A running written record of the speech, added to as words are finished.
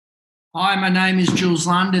Hi, my name is Jules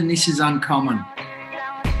Lund and this is Uncommon.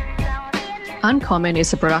 Uncommon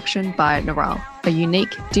is a production by Neuralle, a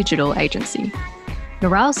unique digital agency.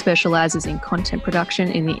 Neuralle specialises in content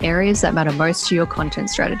production in the areas that matter most to your content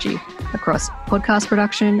strategy across podcast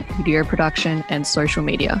production, video production, and social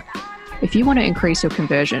media. If you want to increase your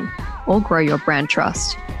conversion or grow your brand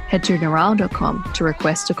trust, head to neuralle.com to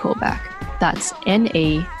request a callback. That's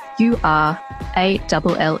neuralle.com.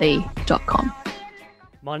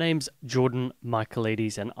 My name's Jordan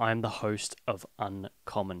Michaelides and I'm the host of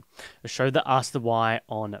Uncommon, a show that asks the why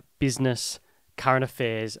on business, current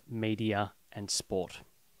affairs, media and sport.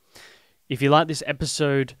 If you like this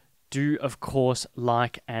episode, do of course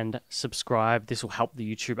like and subscribe. This will help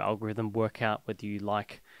the YouTube algorithm work out whether you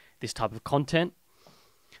like this type of content.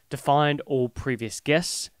 To find all previous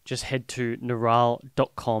guests, just head to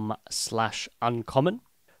neuralle.com/uncommon.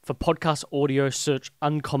 For podcast audio, search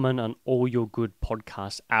Uncommon on all your good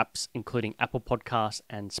podcast apps, including Apple Podcasts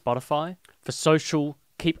and Spotify. For social,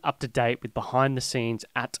 keep up to date with behind the scenes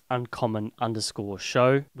at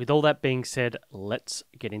uncommon_show. With all that being said, let's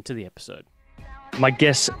get into the episode. My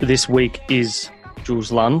guest this week is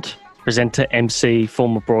Jules Lund, presenter, MC,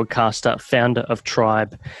 former broadcaster, founder of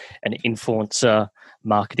Tribe, an influencer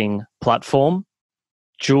marketing platform.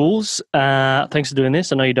 Jules, thanks for doing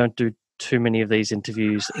this. I know you don't do too many of these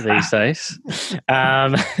interviews these days.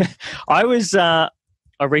 I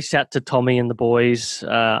reached out to Tommy and the boys.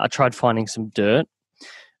 I tried finding some dirt.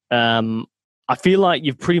 I feel like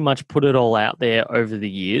you've pretty much put it all out there over the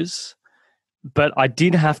years, but I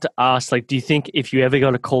did have to ask, do you think if you ever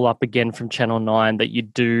got a call up again from Channel 9 that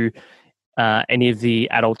you'd do any of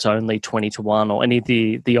the adults only 20-1 or any of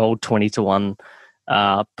the old 20-1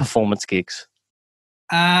 performance gigs?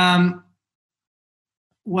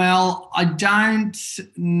 Well, I don't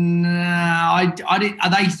know. Are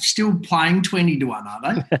they still playing 20-1, are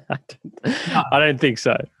they? No. I don't think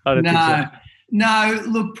so. No,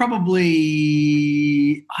 look,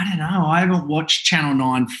 probably, I don't know. I haven't watched Channel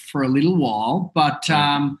 9 for a little while, but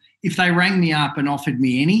if they rang me up and offered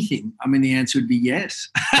me anything, the answer would be yes.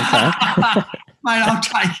 Okay. Mate,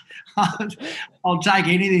 I'll take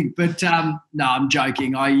anything. But no, I'm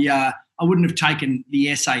joking. I wouldn't have taken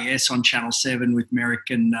the SAS on Channel 7 with Merrick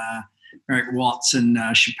Watts and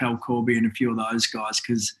Chappelle Corby and a few of those guys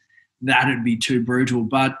because that would be too brutal.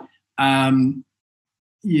 But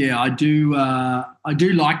yeah, I do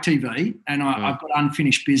like TV, and I've got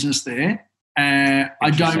unfinished business there.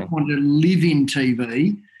 I don't want to live in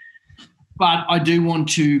TV, but I do want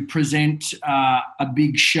to present a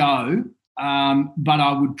big show. But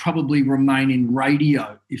I would probably remain in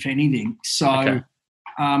radio, if anything. So. Okay.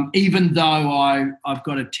 Even though I've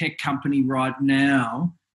got a tech company right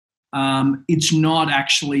now, it's not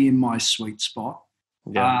actually in my sweet spot.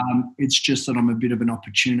 Yeah. It's just that I'm a bit of an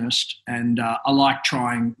opportunist and I like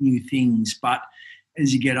trying new things. But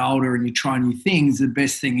as you get older and you try new things, the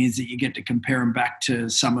best thing is that you get to compare them back to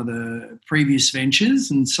some of the previous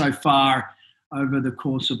ventures. And so far over the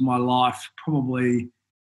course of my life, probably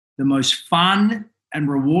the most fun and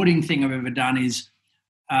rewarding thing I've ever done is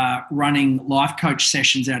running life coach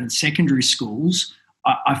sessions out in secondary schools.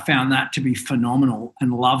 I found that to be phenomenal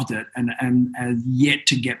and loved it and yet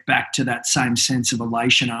to get back to that same sense of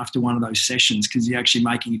elation after one of those sessions because you're actually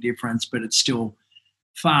making a difference, but it's still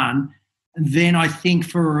fun. Then I think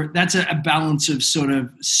that's a balance of sort of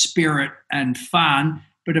spirit and fun,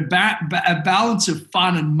 but a balance of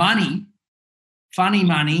fun and money, funny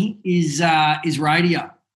money is radio.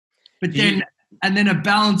 But then and then a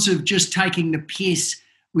balance of just taking the piss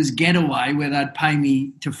was Getaway, where they'd pay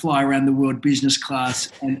me to fly around the world business class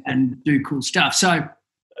and do cool stuff. So,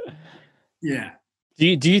 yeah. Do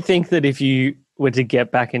you think that if you were to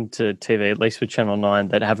get back into TV, at least with Channel 9,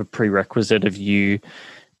 they'd have a prerequisite of you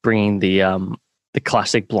bringing the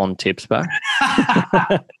classic blonde tips back?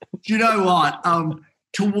 Do you know what?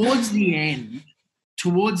 Towards the end,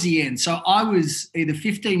 so I was either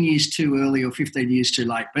 15 years too early or 15 years too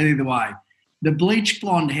late, but either way, the bleached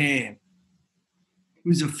blonde hair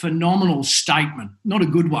was a phenomenal statement. Not a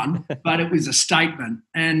good one, but it was a statement.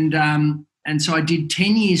 And so I did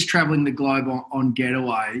 10 years traveling the globe on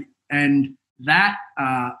Getaway, and that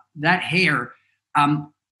hair,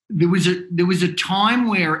 there was a time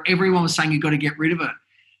where everyone was saying you've got to get rid of it.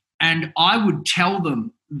 And I would tell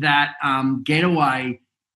them that Getaway,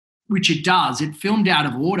 which it does, it filmed out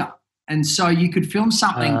of order. And so you could film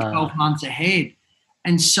something 12 months ahead.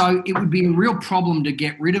 And so it would be a real problem to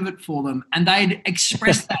get rid of it for them. And they'd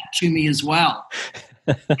expressed that to me as well.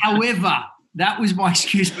 However, that was my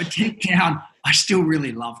excuse, but deep down, I still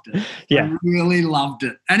really loved it. Yeah. I really loved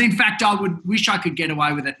it. And in fact, I would wish I could get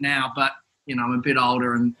away with it now, but I'm a bit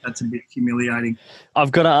older and that's a bit humiliating.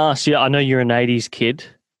 I've got to ask you, I know you're an 80s kid,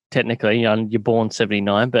 technically. You're born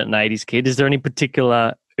 79, but an 80s kid. Is there any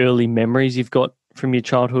particular early memories you've got from your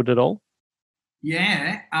childhood at all?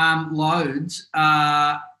 Yeah, loads.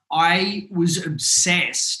 I was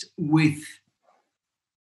obsessed with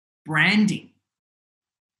branding.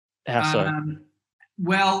 How so?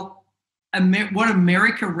 Well, what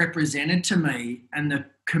America represented to me and the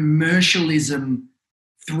commercialism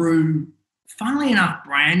through, funnily enough,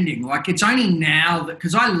 branding. Like it's only now that,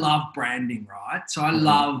 because I love branding, right? So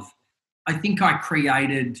I think I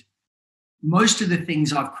created, most of the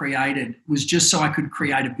things I've created was just so I could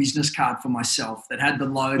create a business card for myself that had the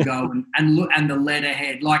logo and the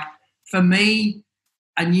letterhead. Like for me,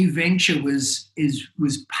 a new venture was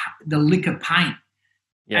the liquor paint.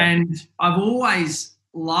 Yeah. And I've always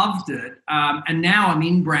loved it. And now I'm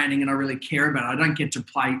in branding and I really care about it. I don't get to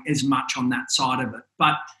play as much on that side of it.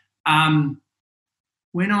 But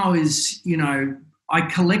when I was, I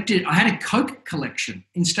had a Coke collection.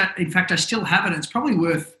 In fact, I still have it. It's probably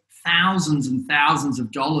worth thousands and thousands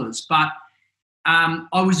of dollars. But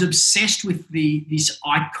I was obsessed with this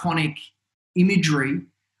iconic imagery.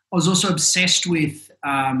 I was also obsessed with,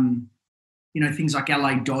 things like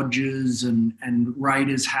LA Dodgers and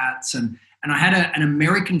Raiders hats. And I had an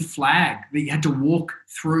American flag that you had to walk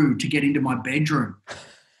through to get into my bedroom.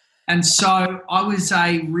 And so I was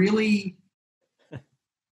they're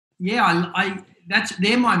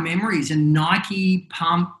my memories, and Nike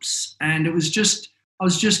pumps. And it was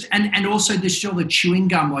and also there's all the chewing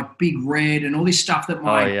gum, like Big Red and all this stuff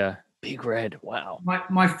that Big Red. Wow.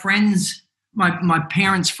 My friends, my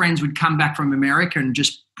parents' friends would come back from America and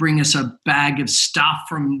just bring us a bag of stuff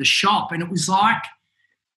from the shop. And it was like,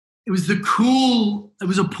 it was a portal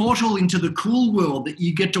into the cool world that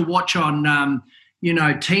you get to watch on,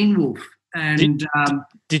 Teen Wolf. And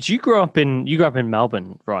did you grow up in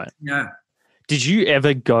Melbourne, right? Yeah. Did you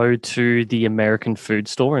ever go to the American food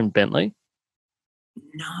store in Bentley?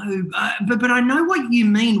 No, but I know what you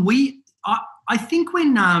mean. I think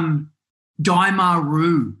when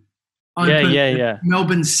Daimaru opened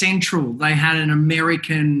Melbourne Central, they had an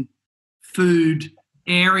American food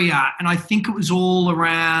area, and I think it was all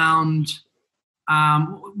around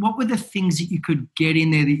what were the things that you could get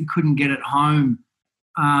in there that you couldn't get at home?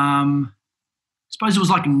 I suppose it was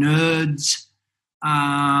like Nerds,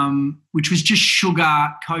 which was just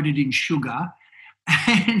sugar coated in sugar,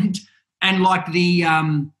 and like the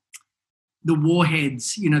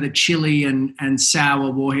warheads, the chili and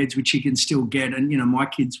sour warheads, which you can still get. And, my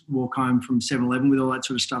kids walk home from 7-Eleven with all that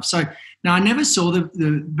sort of stuff. So, no, I never saw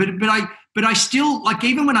but I still, like,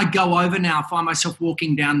 even when I go over now, I find myself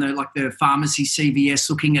walking down the pharmacy CVS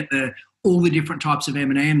looking at all the different types of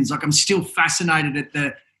M&Ms. Like, I'm still fascinated at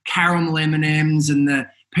the caramel M&Ms and the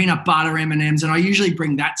peanut butter M&Ms. And I usually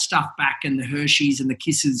bring that stuff back, and the Hershey's and the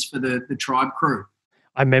Kisses for the Tribe crew.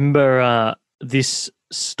 I remember this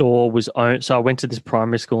store was owned. So I went to this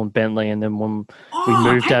primary school in Bentley, and then when we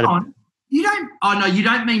moved out you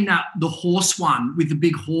don't mean the horse one with the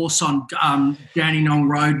big horse on Dandenong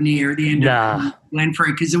Road near the end of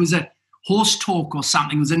Glenferrie, because there was a Horse Talk or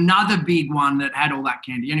something. It was another big one that had all that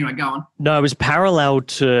candy. Anyway, go on. No, it was parallel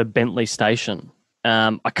to Bentley Station.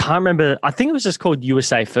 I can't remember. I think it was just called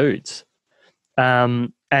USA Foods.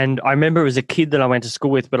 And I remember it was a kid that I went to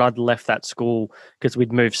school with, but I'd left that school because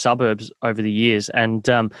we'd moved suburbs over the years. And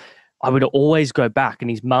I would always go back, and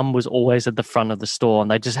his mum was always at the front of the store, and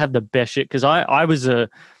they just had the best shit. Because I was a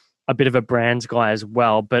bit of a brands guy as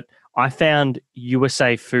well, but I found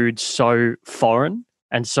USA Foods so foreign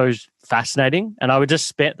and so fascinating. And I would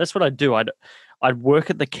just that's what I'd do. I'd work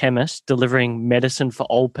at the chemist delivering medicine for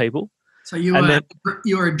old people. So you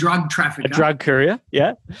were a drug trafficker. A drug courier,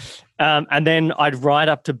 yeah. And then I'd ride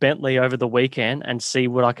up to Bentley over the weekend and see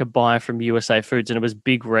what I could buy from USA Foods, and it was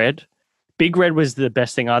Big Red. Big Red was the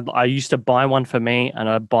best thing. I used to buy one for me, and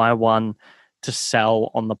I'd buy one to sell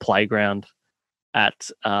on the playground at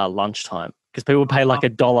lunchtime, because people would pay like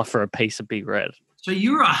 $1 for a piece of Big Red. So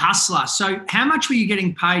you were a hustler. So how much were you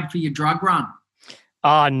getting paid for your drug run?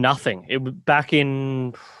 Nothing. It was back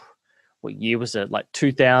in... What year was it? Like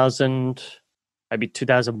 2000, maybe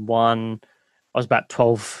 2001. I was about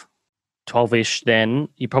 12-ish then.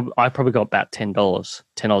 I probably got about $10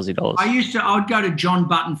 Aussie dollars. I would go to John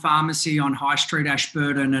Button Pharmacy on High Street,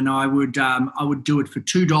 Ashburton, and I would do it for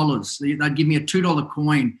 $2. They'd give me a $2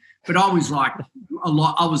 coin, but I was like a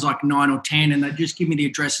lot. I was like 9 or 10, and they'd just give me the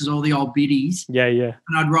addresses, all the old biddies. Yeah. And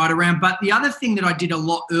I'd ride around. But the other thing that I did a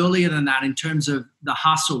lot earlier than that in terms of the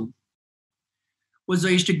hustle was I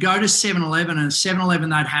used to go to 7-Eleven, and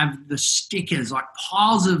 7-Eleven they'd have the stickers, like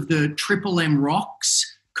piles of the Triple M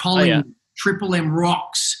Rocks, Colin Triple M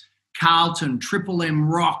Rocks, Carlton, Triple M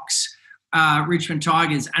Rocks, Richmond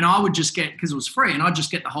Tigers. And I would just get, because it was free, and I'd just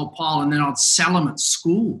get the whole pile and then I'd sell them at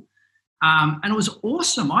school. And it was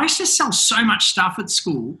awesome. I used to sell so much stuff at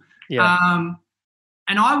school. Yeah.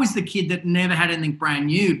 And I was the kid that never had anything brand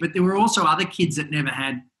new, but there were also other kids that never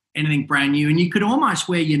had anything brand new. And you could almost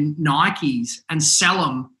wear your Nikes and sell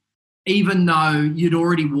them even though you'd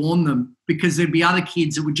already worn them, because there'd be other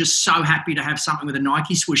kids that were just so happy to have something with a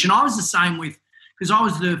Nike swoosh. And I was the same with, because I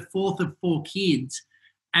was the fourth of 4 kids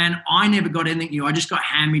and I never got anything new. I just got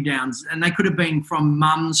hand-me-downs, and they could have been from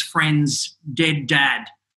mum's friend's dead dad.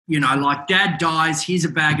 You know, like dad dies, here's a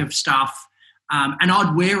bag of stuff. And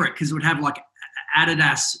I'd wear it because it would have like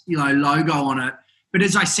Adidas, you know, logo on it. But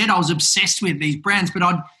as I said, I was obsessed with these brands, but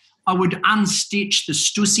I would unstitch the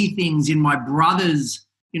Stussy things in my brother's,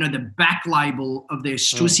 you know, the back label of their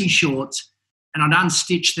Stussy shorts, and I'd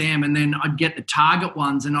unstitch them, and then I'd get the Target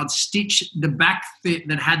ones and I'd stitch the back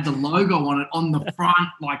that had the logo on it on the front,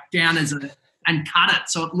 like down and cut it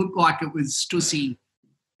so it looked like it was Stussy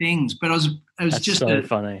things. But it was That's just so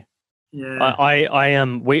funny. Yeah.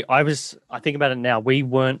 I think about it now. We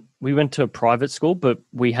went to a private school, but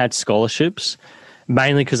we had scholarships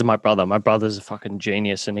mainly because of my brother. My brother's a fucking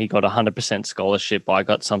genius and he got 100% scholarship. I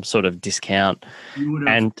got some sort of discount.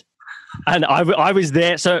 And I was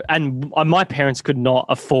there. So, and my parents could not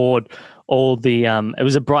afford all the, it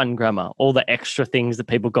was a Brighton grammar, all the extra things that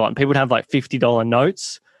people got. And people would have like $50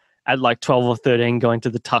 notes at like 12 or 13 going to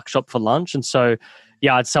the tuck shop for lunch. And so,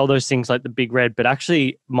 yeah, I'd sell those things like the Big Red. But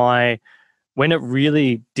actually when it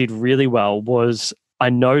really did really well was I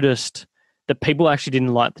noticed that people actually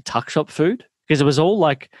didn't like the tuck shop food, because it was all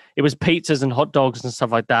like, it was pizzas and hot dogs and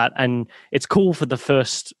stuff like that. And it's cool for the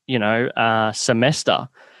first, semester,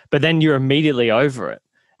 but then you're immediately over it.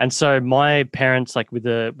 And so my parents, like with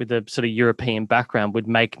a sort of European background, would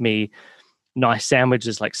make me nice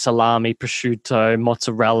sandwiches like salami, prosciutto,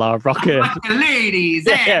 mozzarella, rocket. Michaelides,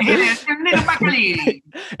 Michaelides.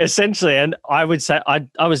 Essentially. And I would say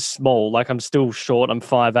I was small, like I'm still short, I'm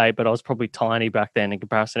 5'8", but I was probably tiny back then in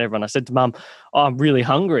comparison to everyone. I said to Mum, I'm really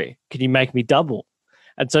hungry. Can you make me double?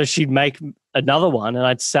 And so she'd make another one and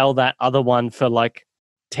I'd sell that other one for like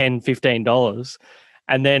 $10, $15.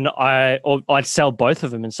 And then I'd sell both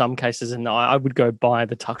of them in some cases, and I would go buy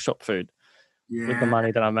the tuck shop food with the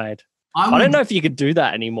money that I made. I don't know if you could do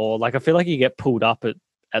that anymore. Like, I feel like you get pulled up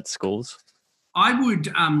at schools. I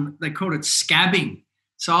would, they called it scabbing.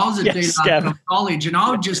 So I was a dealer at college, and I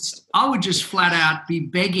would just flat out be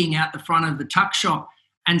begging out the front of the tuck shop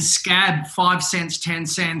and scab 5 cents, 10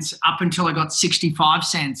 cents up until I got 65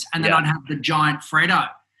 cents. And then I'd have the giant Freddo.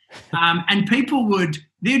 And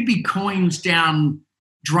there'd be coins down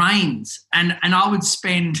drains, and I would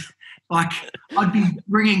spend, like, I'd be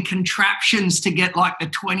bringing contraptions to get like the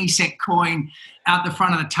 20-cent coin out the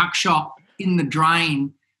front of the tuck shop in the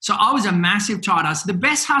drain. So I was a massive tight ass. The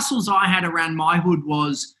best hustles I had around my hood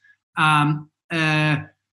was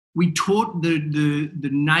we taught the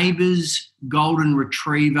neighbour's golden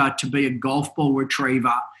retriever to be a golf ball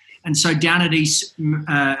retriever. And so down at East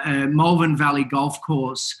Malvern Valley Golf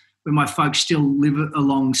Course, where my folks still live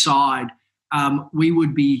alongside, we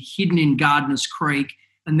would be hidden in Gardeners Creek,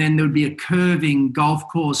 and then there would be a curving golf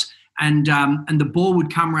course, and the ball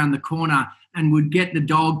would come around the corner and would get the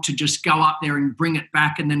dog to just go up there and bring it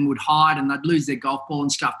back, and then would hide, and they'd lose their golf ball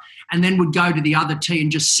and stuff, and then would go to the other tee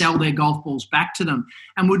and just sell their golf balls back to them,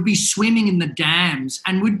 and would be swimming in the dams,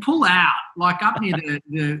 and would pull out, like up near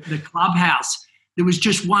the clubhouse. There was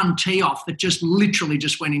just one tee off that just literally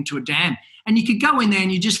just went into a dam, and you could go in there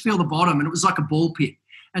and you just feel the bottom, and it was like a ball pit.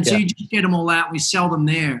 And so you just get them all out and we sell them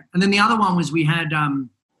there. And then the other one was we had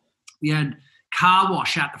car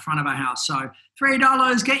wash out the front of our house. So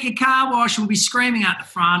 $3, get your car wash. We'll be screaming out the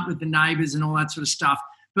front with the neighbours and all that sort of stuff.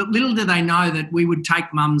 But little do they know that we would take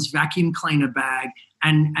Mum's vacuum cleaner bag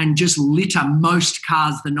and just litter most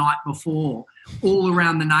cars the night before all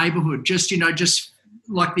around the neighbourhood, just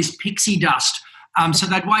like this pixie dust. So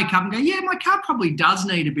they'd wake up and go, yeah, my car probably does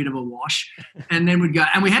need a bit of a wash. And then we'd go,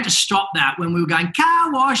 and we had to stop that when we were going,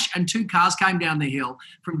 car wash, and 2 cars came down the hill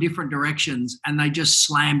from different directions, and they just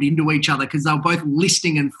slammed into each other because they were both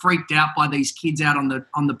listening and freaked out by these kids out on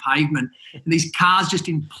the pavement. And these cars just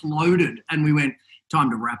imploded, and we went, time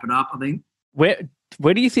to wrap it up, I think. Where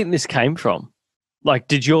do you think this came from? Like,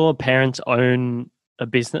 did your parents own a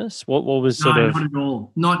business? What was sort of... not at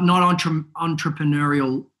all. Not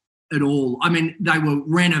entrepreneurial at all. I mean, they were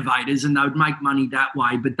renovators and they would make money that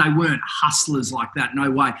way, but they weren't hustlers like that, no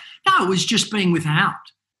way. No, it was just being without.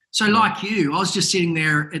 So like you, I was just sitting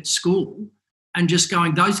there at school and just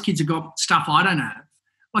going, those kids have got stuff I don't have.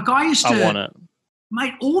 Like I want it.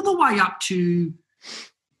 mate, all the way up to,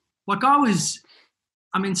 like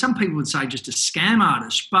some people would say just a scam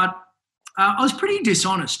artist, but I was pretty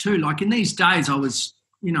dishonest too. Like in these days I was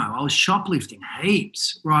shoplifting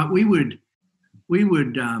heaps, right?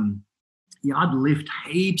 I'd lift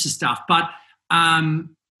heaps of stuff, but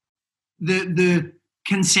the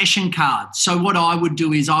concession cards. So what I would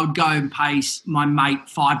do is I would go and pay my mate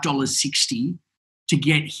 $5.60 to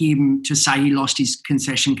get him to say he lost his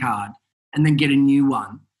concession card and then get a new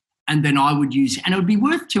one. And then I would use, and it would be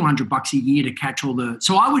worth $200 a year to catch all the,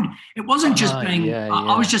 so it wasn't just being,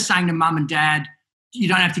 I was just saying to mum and dad, you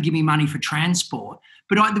don't have to give me money for transport.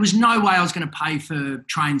 But there was no way I was going to pay for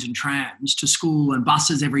trains and trams to school and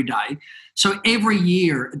buses every day. So every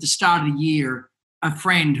year, at the start of the year, a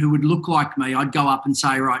friend who would look like me, I'd go up and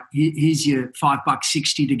say, right, here's your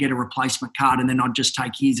 $5.60 to get a replacement card, and then I'd just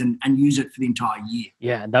take his and use it for the entire year.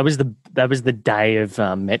 Yeah, that was the day of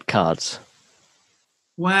Met cards.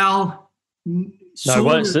 Well, no,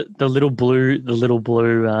 what's the little blue?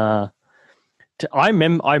 I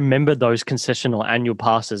remember those concession or annual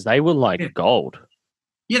passes. They were like gold.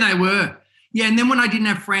 Yeah, they were. Yeah, and then when I didn't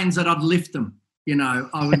have friends, I'd lift them.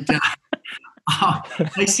 I would.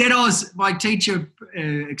 They said my teacher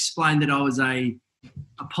explained that I was a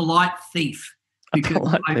polite thief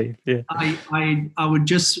because I would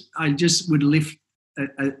lift.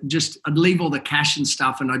 I'd leave all the cash and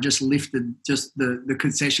stuff, and I just lifted the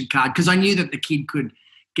concession card because I knew that the kid could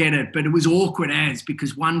get it. But it was awkward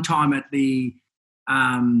because one time at the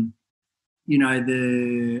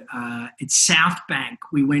it's South Bank.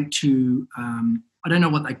 We went to, I don't know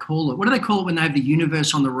what they call it. What do they call it when they have the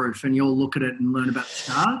universe on the roof and you all look at it and learn about the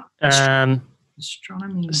star?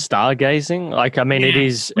 Astronomy. Stargazing. It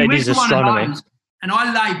is astronomy. And I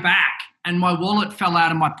lay back and my wallet fell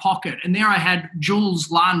out of my pocket and there I had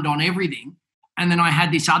Jules Lund on everything. And then I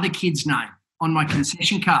had this other kid's name on my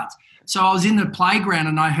concession cards. So I was in the playground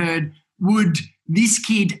and I heard, would this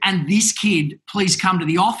kid and this kid please come to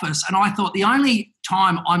the office? And I thought the only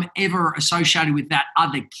time I'm ever associated with that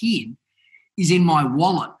other kid is in my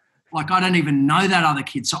wallet. Like I don't even know that other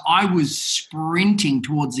kid. So I was sprinting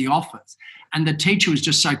towards the office and the teacher was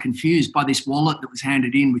just so confused by this wallet that was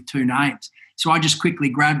handed in with two names. So I just quickly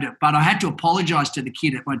grabbed it. But I had to apologise to the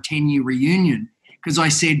kid at my 10-year reunion because I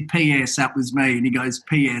said, P.S., that was me. And he goes,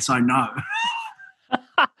 P.S., I know.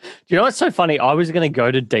 Do you know what's so funny? I was going to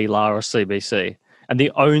go to DLAR or CBC, and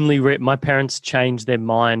the only my parents changed their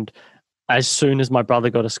mind as soon as my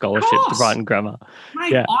brother got a scholarship to Brighton Grammar.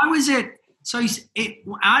 Mate, yeah. I was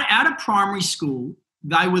out of primary school.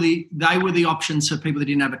 They were the options for people that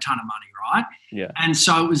didn't have a ton of money, right? Yeah. And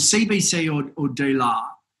so it was CBC or DLAR,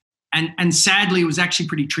 and sadly, it was actually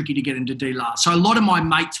pretty tricky to get into DLAR. So a lot of my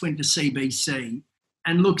mates went to CBC,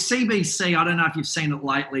 and look, CBC. I don't know if you've seen it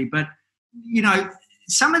lately, but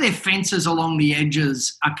some of their fences along the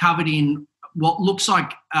edges are covered in what looks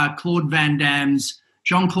like Jean-Claude Van Damme's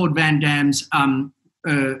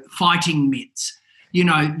fighting mitts.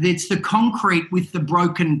 It's the concrete with the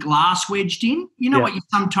broken glass wedged in. What you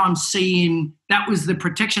sometimes see in, that was the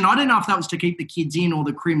protection. I don't know if that was to keep the kids in or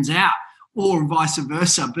the crims out or vice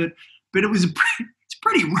versa, but it's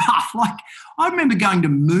pretty rough. Like I remember going to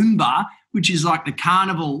Moomba, which is like the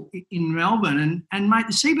carnival in Melbourne, and mate,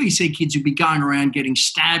 the CBC kids would be going around getting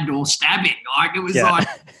stabbed or stabbing. Like it was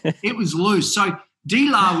it was loose. So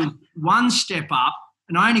DLAR was one step up,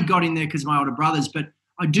 and I only got in there because of my older brothers, but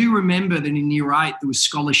I do remember that in year 8 there was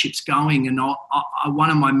scholarships going, and one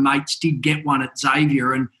of my mates did get one at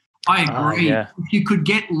Xavier, and I agree. If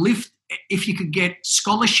you could get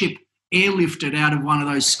scholarship airlifted out of one of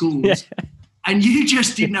those schools, and you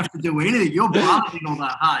just didn't have to do anything. Your brother did all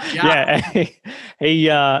that hard.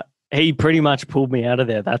 Yeah, he pretty much pulled me out of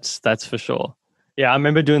there. That's for sure. Yeah, I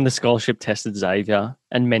remember doing the scholarship test at Xavier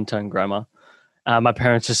and Mentone Grammar. My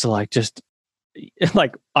parents I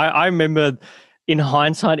remember. In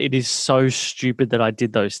hindsight, it is so stupid that I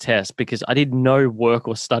did those tests because I did no work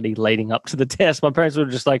or study leading up to the test. My parents were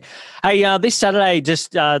just like, hey, this Saturday,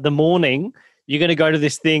 just the morning, you're going to go to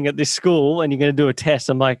this thing at this school and you're going to do a test.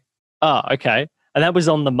 I'm like, oh, okay. And that was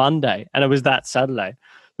on the Monday and it was that Saturday.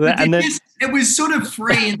 It was sort of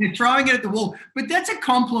free and they're throwing it at the wall. But that's a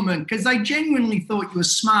compliment because they genuinely thought you were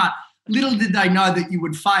smart. Little did they know that you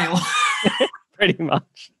would fail. Pretty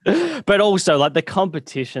much. But also, like, the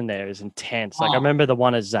competition there is intense. Like, I remember the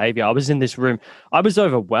one at Xavier. I was in this room. I was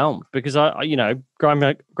overwhelmed because,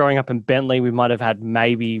 growing up in Bentley, we might have had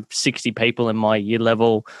maybe 60 people in my year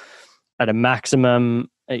level at a maximum,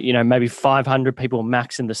 maybe 500 people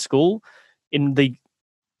max in the school. In the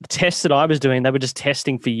tests that I was doing, they were just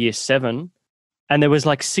testing for year 7, and there was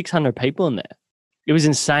like 600 people in there. It was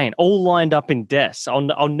insane. All lined up in desks.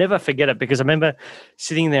 I'll never forget it because I remember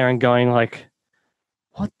sitting there and going like,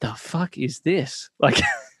 what the fuck is this? Like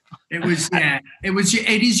it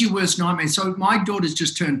is your worst nightmare. So my daughter's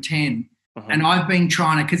just turned 10 and I've been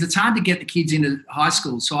trying to, because it's hard to get the kids into high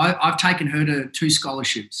school. So I've taken her to 2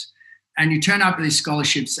 scholarships, and you turn up to these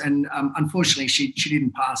scholarships and unfortunately she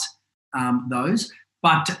didn't pass those.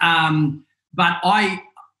 But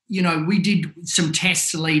we did some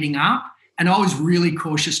tests leading up, and I was really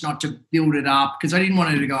cautious not to build it up because I didn't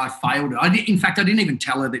want her to go, I failed it. In fact, I didn't even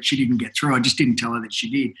tell her that she didn't get through. I just didn't tell her that she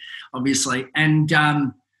did, obviously. And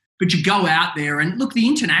but you go out there and look, the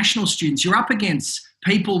international students, you're up against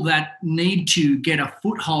people that need to get a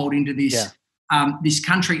foothold into this this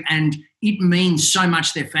country, and it means so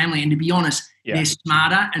much to their family. And to be honest, they're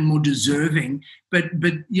smarter and more deserving. But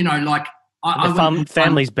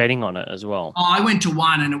family's betting on it as well. I went to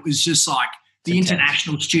one, and it was just like the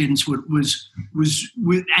international students the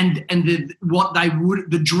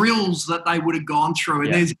drills that they would have gone through.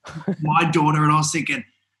 And there's my daughter, and I was thinking,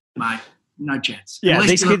 mate, no chance. Yeah,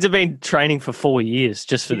 these kids have been training for 4 years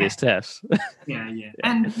just for this test. Yeah.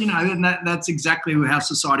 And and that's exactly how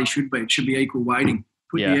society should be. It should be equal weighting.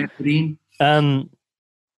 Put the effort in.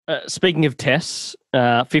 Speaking of tests,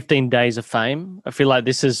 15 Days of Fame, I feel like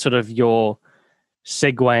this is sort of your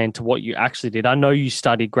segue into what you actually did. I know you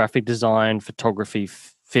studied graphic design, photography,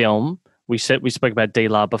 film. We spoke about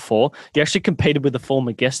D-Lab before. You actually competed with a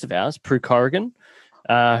former guest of ours, Prue Corrigan,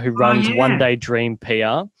 who runs One Day Dream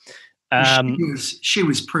PR. She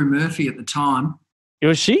was Prue Murphy at the time.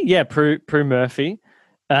 Was she? Yeah, Prue Murphy.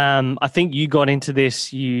 I think you got into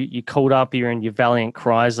this. You called up. You're in your Valiant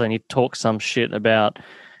Chrysler, and you talked some shit about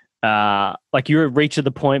like you were reached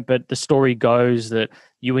the point. But the story goes that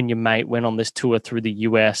you and your mate went on this tour through the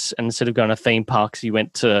US, and instead of going to theme parks, you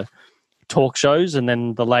went to talk shows. And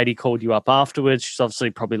then the lady called you up afterwards. She's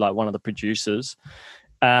obviously probably like one of the producers.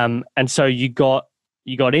 And so you got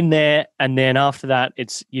in there, and then after that,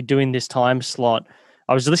 you're doing this time slot.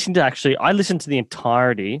 I listened to the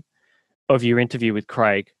entirety of your interview with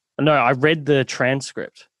Craig. No, I read the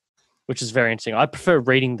transcript, which is very interesting. I prefer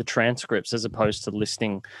reading the transcripts as opposed to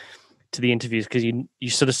listening to the interviews because you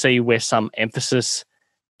sort of see where some emphasis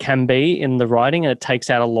can be in the writing, and it takes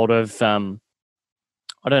out a lot of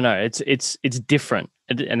I don't know. It's different,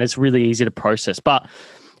 and it's really easy to process. But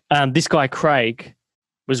this guy Craig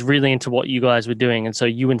was really into what you guys were doing, and so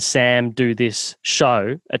you and Sam do this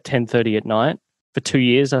show at 10:30 at night for 2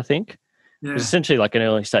 years, I think. Yeah. It was essentially like an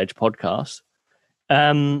early stage podcast.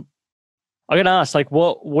 I'm going to ask, like,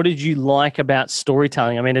 what did you like about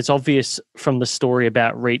storytelling? I mean, it's obvious from the story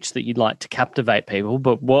about Reach that you'd like to captivate people,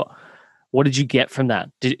 but what did you get from that?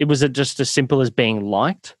 Was it just as simple as being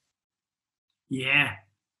liked? Yeah.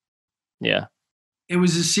 Yeah. It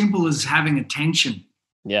was as simple as having attention.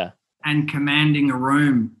 Yeah. And commanding a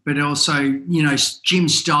room, but also, Jim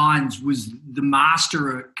Steins was the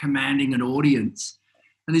master at commanding an audience.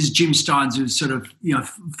 And this is Jim Steins, who's sort of,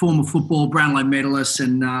 former football Brownlow medalist,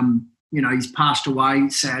 and, he's passed away,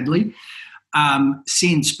 sadly,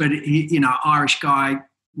 since. But, Irish guy,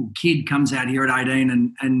 kid comes out here at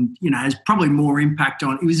 18 and has probably more impact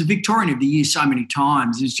on. He was a Victorian of the Year so many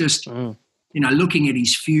times. It was just, looking at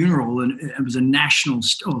his funeral, and it was a national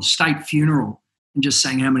or state funeral, and just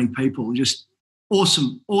saying how many people, just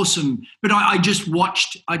awesome. But I just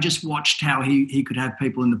watched how he could have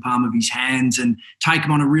people in the palm of his hands and take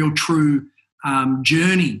them on a real true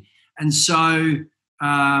journey. And so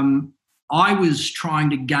I was trying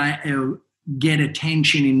to get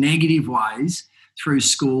attention in negative ways through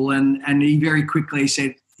school, and he very quickly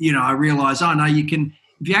said, I realised, no, you can,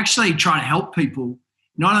 if you actually try to help people,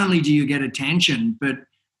 not only do you get attention, but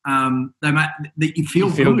that you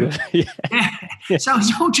feel good. Yeah. So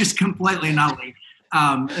it's all just completely and utterly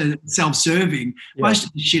self-serving. Yeah. Most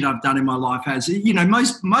of the shit I've done in my life has,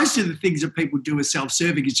 most of the things that people do are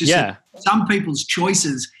self-serving. It's just that some people's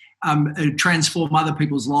choices transform other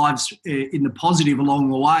people's lives in the positive along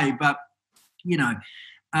the way. But,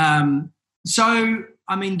 so,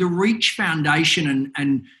 I mean, the Reach Foundation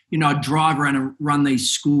and I'd drive around and run these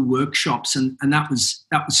school workshops, and that was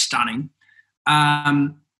stunning.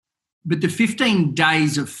 But the 15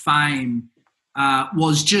 Days of Fame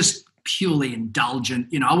was just purely indulgent.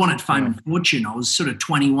 I wanted fame and fortune. I was sort of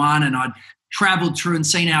 21, and I'd travelled through and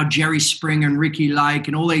seen how Jerry Springer and Ricky Lake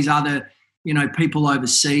and all these other, people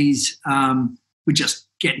overseas were just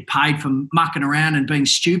getting paid for mucking around and being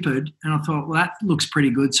stupid. And I thought, well, that looks pretty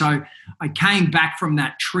good. So I came back from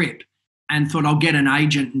that trip and thought I'll get an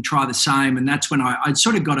agent and try the same. And that's when I'd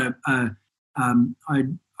sort of got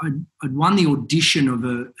I'd won the audition of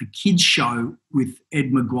a kids show with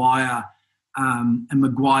Ed Maguire and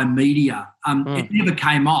Maguire Media. It never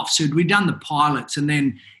came off. So we'd done the pilots, and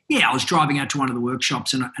then, I was driving out to one of the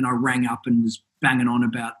workshops and I rang up and was banging on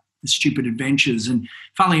about the stupid adventures. And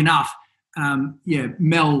funnily enough,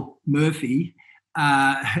 Mel Murphy,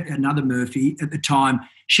 another Murphy at the time,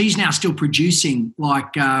 she's now still producing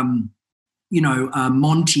like, Monty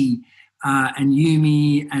and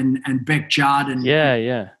Yumi and Beck Judd. And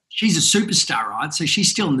she's a superstar, right? So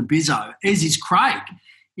she's still in the bizzo, as is Craig,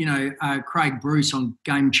 Craig Bruce on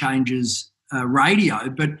Game Changers radio.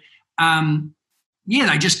 But,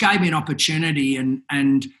 they just gave me an opportunity and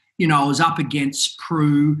I was up against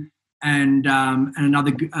Prue and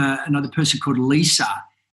another person called Lisa.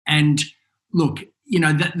 And look,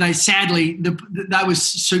 they sadly, they were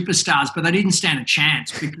superstars, but they didn't stand a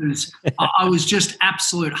chance because I was just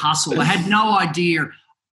absolute hustle. I had no idea,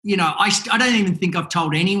 I don't even think I've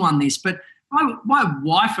told anyone this, but my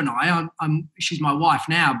wife and she's my wife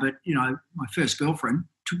now, but, my first girlfriend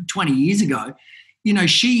 20 years ago,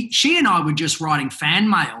 she and I were just writing fan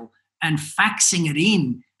mail and faxing it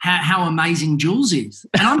in how amazing Jules is.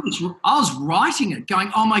 And I was writing it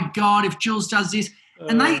going, oh, my God, if Jules does this.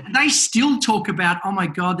 And they still talk about, oh, my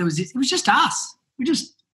God, there was this. It was just us. We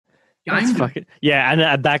just gamed it. Yeah,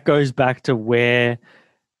 and that goes back to where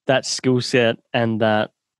that skill set and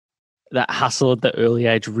that hustle at the early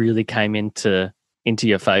age really came into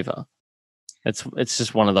your favour. It's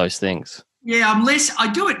just one of those things. Yeah,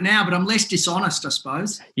 I do it now, but I'm less dishonest, I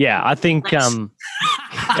suppose. Yeah, I think I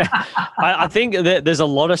think that there's a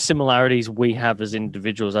lot of similarities we have as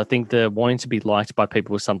individuals. I think the wanting to be liked by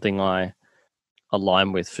people is something I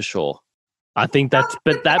align with for sure. I think that's,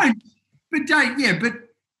 I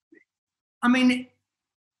mean,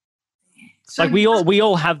 so like we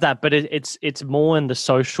all have that, but it's more in the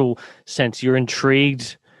social sense. You're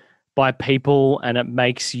intrigued by people, and it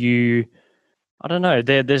makes you, I don't know.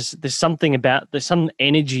 There's something about, there's some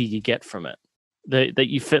energy you get from it that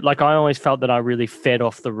you fit. Like I always felt that I really fed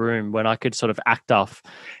off the room when I could sort of act off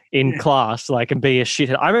in class, like, and be a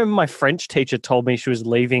shithead. I remember my French teacher told me she was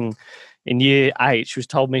leaving in year 8. She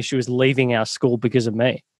told me she was leaving our school because of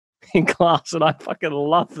me in class, and I fucking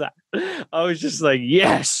loved that. I was just like,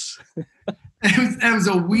 yes, that was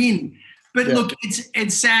a win. But look,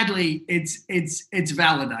 it's sadly it's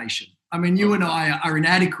validation. I mean, you and I are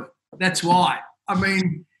inadequate. That's why. I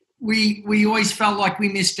mean, we always felt like we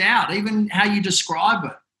missed out. Even how you describe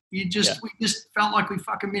it, we just felt like we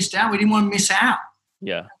fucking missed out. We didn't want to miss out.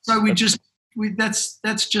 Yeah. So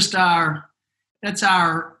that's just our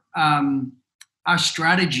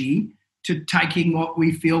strategy to taking what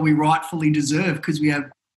we feel we rightfully deserve, because we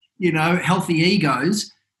have, healthy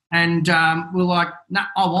egos, and we're like, no,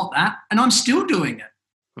 I want that, and I'm still doing it.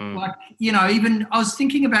 Like, even I was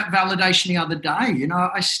thinking about validation the other day.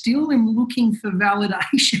 I still am looking for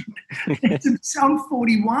validation. I'm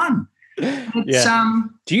 41.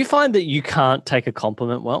 Do you find that you can't take a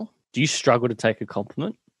compliment well? Do you struggle to take a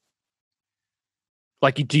compliment?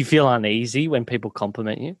 Like, do you feel uneasy when people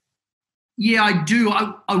compliment you? Yeah, I do.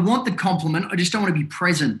 I want the compliment. I just don't want to be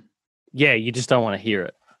present. Yeah, you just don't want to hear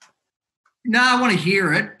it. No, I want to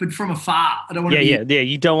hear it, but from afar. I don't want to. Yeah.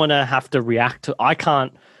 You don't want to have to react to. I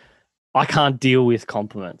can't deal with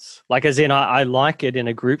compliments. Like, as in, I like it in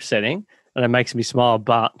a group setting, and it makes me smile.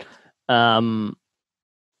 But I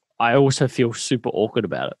also feel super awkward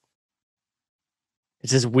about it.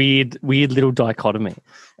 It's this weird little dichotomy.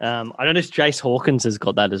 I don't know if Jace Hawkins has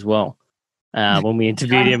got that as well. When we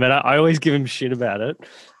interviewed him, and I always give him shit about it,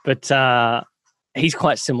 but he's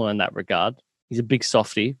quite similar in that regard. He's a big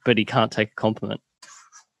softie, but he can't take a compliment.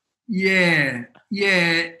 Yeah.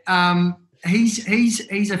 He's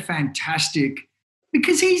a fantastic,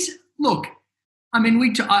 because look, I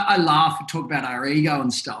mean, I laugh and talk about our ego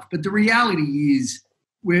and stuff, but the reality is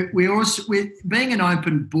we're being an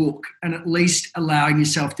open book and at least allowing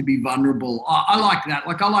yourself to be vulnerable. I like that.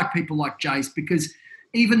 Like, I like people like Jace, because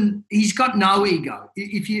even he's got no ego.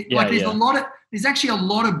 If you there's actually a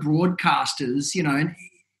lot of broadcasters, and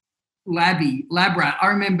lab rat. I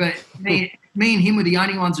remember me and him were the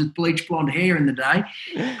only ones with bleach blonde hair in the day.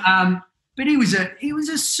 But he was a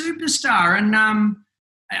superstar, and I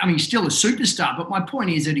mean, he's still a superstar. But my point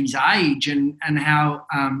is at his age and how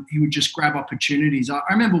he would just grab opportunities. I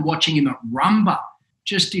remember watching him at Rumba,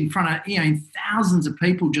 just in front of thousands of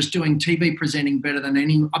people, just doing TV presenting better than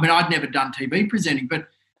any. I mean, I'd never done TV presenting, but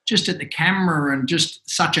just at the camera and just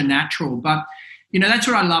such a natural. But that's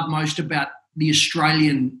what I love most about the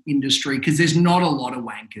Australian industry, because there's not a lot of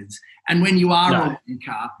wankers, and when you are a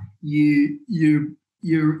wanker,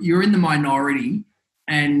 you're in the minority,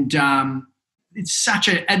 and it's such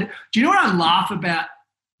a. And do you know what I laugh about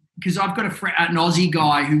because I've got an Aussie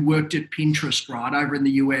guy who worked at Pinterest, right, over in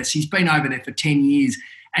the US. He's been over there for 10 years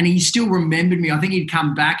and he still remembered me. I think he'd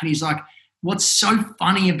come back and he's like, what's so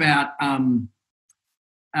funny about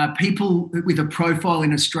people with a profile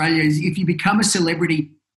in Australia is if you become a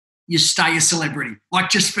celebrity, you stay a celebrity, like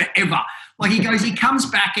just forever. Like he goes, he comes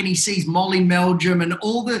back and he sees Molly Meldrum and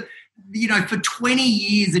all the, for 20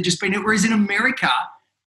 years they've just been, whereas in America,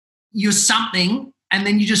 you're something and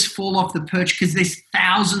then you just fall off the perch because there's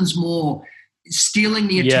thousands more stealing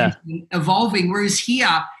the attention, evolving. Whereas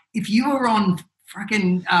here, if you were on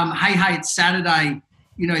fucking Hey Hey It's Saturday,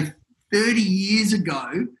 30 years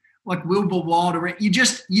ago, like Wilbur Wilder, you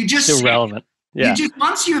just still set. Relevant. Yeah.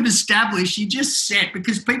 Once you have established, you just set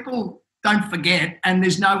because people don't forget and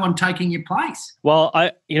there's no one taking your place. Well,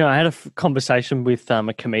 I had a conversation with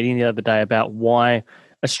a comedian the other day about why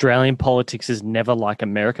Australian politics is never like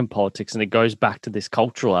American politics, and it goes back to this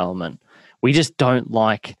cultural element. We just don't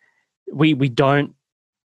we don't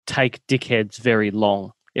take dickheads very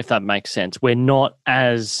long, if that makes sense. We're not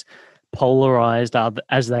as polarized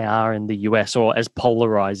as they are in the US, or as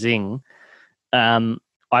polarizing,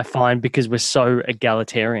 I find, because we're so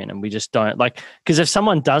egalitarian and we just don't because if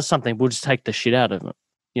someone does something, we'll just take the shit out of them.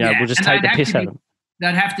 We'll just take the piss out of them.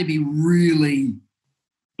 They'd have to be really,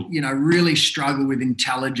 really struggle with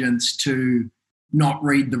intelligence to not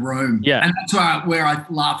read the room. Yeah. And that's where I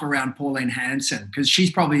laugh around Pauline Hanson, because she's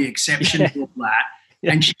probably the exception to that.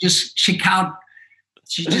 Yeah. And she just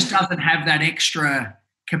doesn't have that extra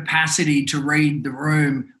capacity to read the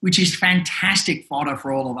room, which is fantastic fodder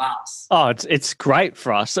for all of us. Oh, it's great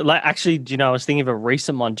for us. Actually, I was thinking of a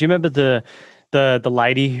recent one. Do you remember the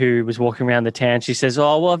lady who was walking around the town? She says,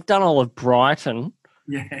 "Oh, well, I've done all of Brighton."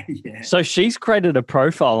 Yeah. So she's created a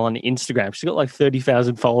profile on Instagram. She's got like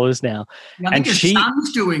 30,000 followers now. I think her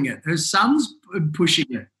son's doing it. Her son's pushing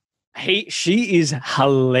it. She is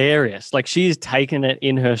hilarious. She is taking it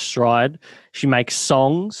in her stride. She makes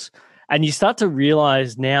songs. And you start to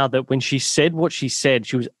realize now that when she said what she said,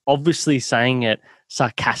 she was obviously saying it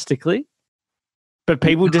sarcastically, but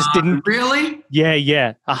people just didn't. Really?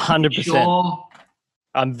 Yeah, 100%. Sure.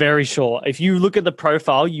 I'm very sure. If you look at the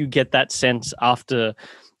profile, you get that sense after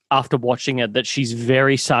watching it that she's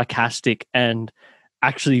very sarcastic and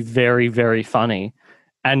actually very, very funny.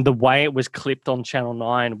 And the way it was clipped on Channel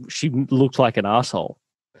 9, she looked like an asshole.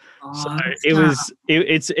 So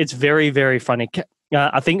it's very, very funny.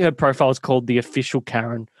 I think her profile is called The Official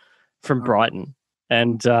Karen from Brighton,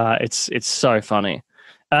 and it's so funny.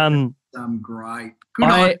 Great.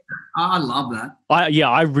 Good. I love that.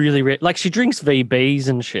 I really she drinks VBs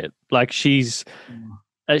and shit. She's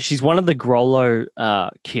one of the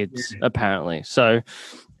Grollo kids apparently. So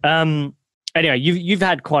anyway, you've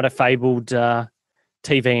had quite a fabled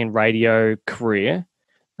TV and radio career.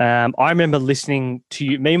 I remember listening to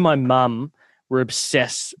you. Me and my mum were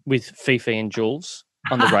obsessed with Fifi and Jules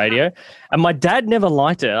on the radio. And my dad never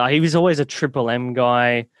liked it. He was always a Triple M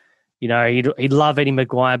guy. He'd love Eddie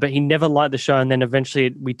Maguire, but he never liked the show. And then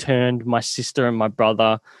eventually my sister and my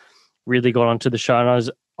brother really got onto the show. And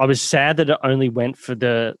I was sad that it only went for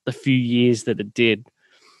the few years that it did.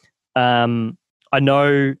 I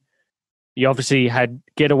know you obviously had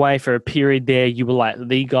Getaway for a period there. You were like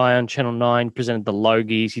the guy on Channel 9, presented the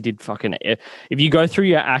Logies. You did fucking... If you go through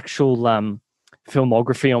your actual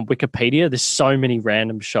filmography on Wikipedia, there's so many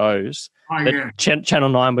random shows that Channel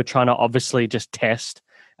 9 were trying to obviously just test,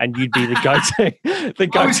 and you'd be the go-to.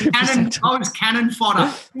 I was cannon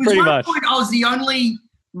fodder. Pretty much. Point I was the only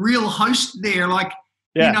real host there,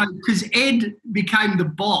 because Ed became the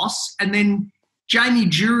boss, and then Jamie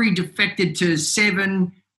Jury defected to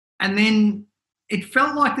 7, and then it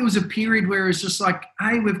felt like there was a period where it's just like,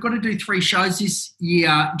 hey, we've got to do 3 shows this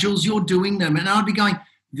year. Jules, you're doing them. And I'd be going,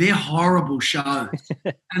 they're horrible shows.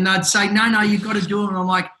 And they'd say, no, you've got to do them. And I'm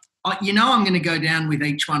like, I'm going to go down with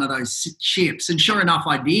each one of those ships. And sure enough,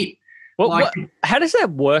 I did. Well, how does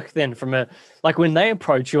that work then from when they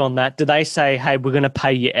approach you on that, do they say, hey, we're going to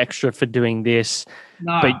pay you extra for doing this,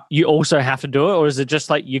 but you also have to do it? Or is it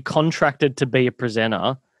just like you're contracted to be a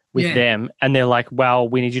presenter with them and they're like, well,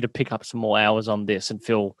 we need you to pick up some more hours on this and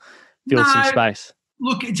fill some space?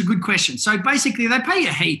 Look, it's a good question. So basically they pay you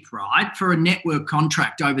a heap, right, for a network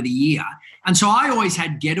contract over the year. And so I always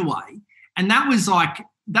had Getaway, and that was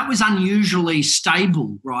unusually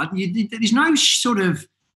stable, right? There's no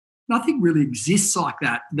nothing really exists like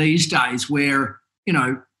that these days where,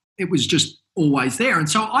 it was just always there. And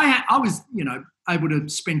so I was, able to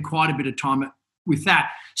spend quite a bit of time with that.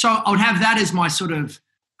 So I would have that as my sort of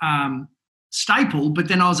staple, but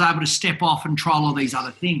then I was able to step off and trial all these other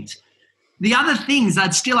things. The other things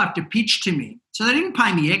they'd still have to pitch to me. So they didn't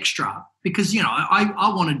pay me extra. because, you know,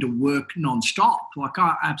 I wanted to work nonstop. Like,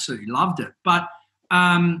 I absolutely loved it. But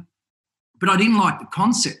I didn't like the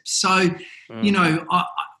concept. So, you know,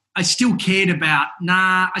 I still cared about,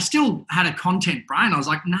 I still had a content brain. I was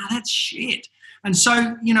like, that's shit. And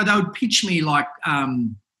so, you know, they would pitch me like,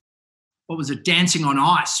 what was it, Dancing on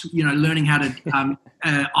Ice, you know, learning how to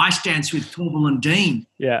ice dance with Torval and Dean.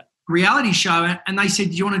 Yeah. Reality show. And they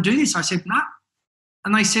said, do you want to do this? I said, no.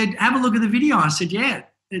 And they said, have a look at the video. I said, yeah,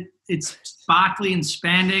 it's sparkly and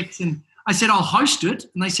spandex. And I said, I'll host it.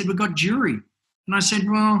 And they said, we've got jury. And I said,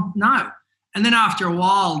 well, no. And then after a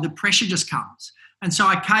while, the pressure just comes. And so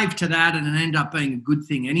I caved to that, and it ended up being a good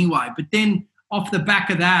thing anyway. But then off the back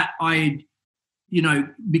of that, you know,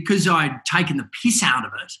 because I'd taken the piss out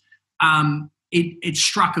of it, it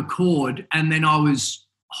struck a chord, and then I was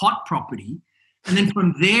hot property. And then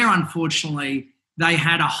from there, unfortunately, they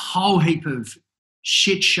had a whole heap of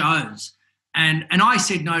shit shows. And I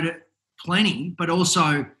said no to plenty, but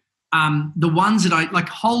also the ones that like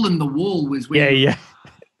Hole in the Wall was where you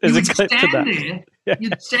would stand there. Yeah.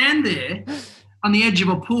 You'd stand there on the edge of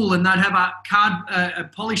a pool, and they'd have a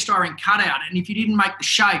polystyrene cutout, and if you didn't make the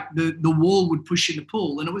shape, the wall would push in the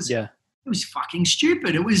pool, and it was fucking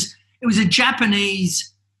stupid. It was a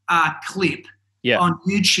Japanese clip on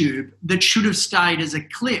YouTube that should have stayed as a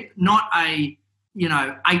clip, not a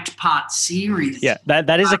 8-part series. Yeah,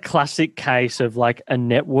 that is a classic case of like a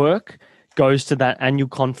network goes to that annual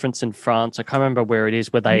conference in France. I can't remember where it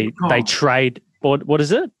is, where they trade. What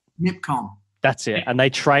is it? Nipcom. That's it. And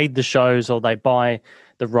they trade the shows, or they buy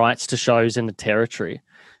the rights to shows in the territory.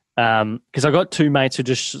 Because I got two mates who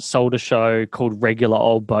just sold a show called Regular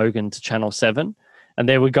Old Bogan to Channel 7, and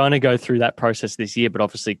they were going to go through that process this year, but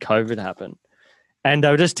obviously COVID happened. And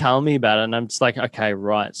they were just telling me about it, and I'm just like, okay,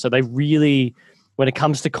 right. So they really, when it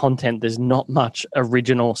comes to content, there's not much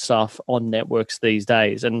original stuff on networks these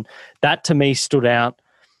days. And that to me stood out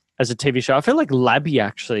as a TV show. I feel like Labby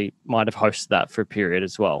actually might have hosted that for a period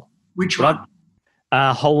as well. Which one?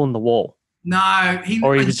 Hole in the Wall. No. He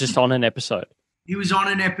was just on an episode. He was on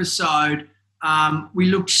an episode. We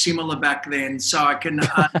looked similar back then, so I can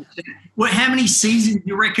understand. Well, how many seasons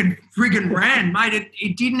you reckon friggin' ran, mate?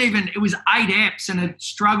 It didn't even, it was 8 eps, and it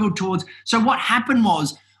struggled towards. So what happened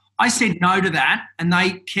was I said no to that, and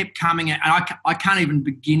they kept coming, and I can't even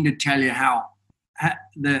begin to tell you how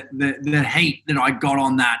the heat that I got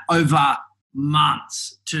on that over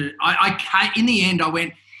months. In the end, I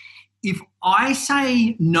went, if I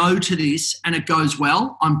say no to this and it goes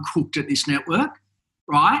well, I'm cooked at this network,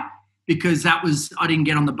 right? Because I didn't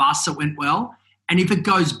get on the bus, it went well. And if it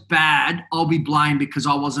goes bad, I'll be blamed because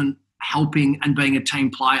I wasn't helping and being a team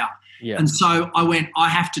player. Yeah. And so I went, I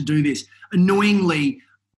have to do this. Annoyingly,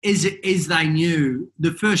 as they knew,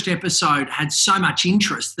 the first episode had so much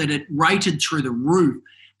interest that it rated through the roof.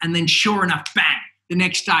 And then sure enough, bang, the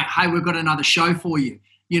next day, hey, we've got another show for you.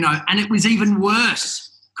 And it was even worse,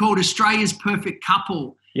 called Australia's Perfect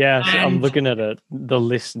Couple. Yeah, so I'm looking at the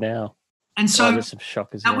list now. And so there's some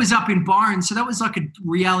shockers there. Was up in Byron. So that was like a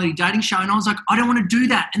reality dating show. And I was like, I don't want to do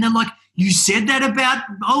that. And they're like, you said that about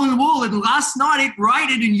Hole in the Wall, and last night it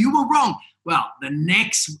rated and you were wrong. Well,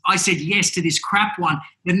 I said yes to this crap one.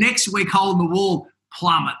 The next week, Hole in the Wall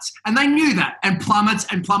plummets. And they knew that, and plummets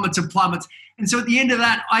and plummets and plummets. And so at the end of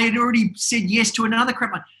that, I had already said yes to another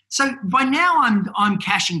crap one. So by now I'm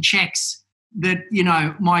cashing checks that,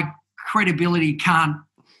 my credibility can't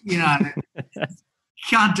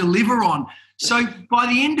deliver on. So by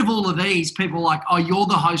the end of all of these, people are like, oh, you're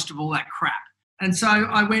the host of all that crap. And so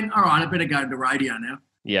I went, all right, I better go to radio now.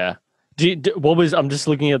 Yeah. I'm just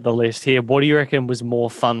looking at the list here. What do you reckon was more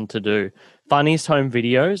fun to do? Funniest home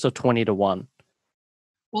videos or 20 to 1?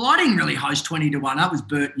 Well, I didn't really host 20 to 1. That was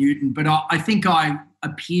Bert Newton, but I think I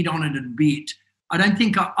appeared on it a bit. I don't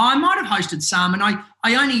think I might have hosted some, and I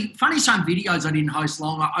only Funniest home videos I didn't host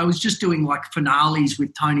long. I was just doing like finales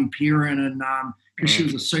with Tony Piran and because she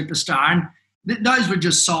was a superstar, and those were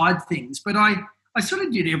just side things. But I sort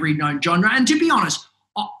of did every known genre, and to be honest,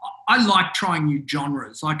 I like trying new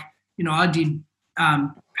genres. Like, I did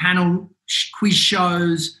panel quiz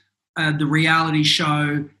shows, the reality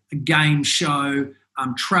show, a game show,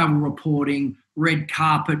 travel reporting, red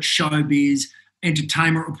carpet, showbiz,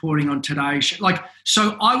 entertainment reporting on Today Show.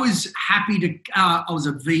 So I was happy to, I was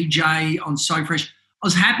a VJ on So Fresh. I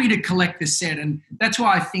was happy to collect the set. And that's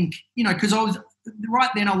why I think, because right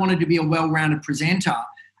then I wanted to be a well-rounded presenter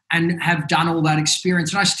and have done all that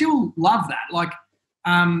experience. And I still love that.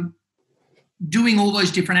 Doing all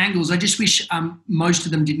those different angles. I just wish most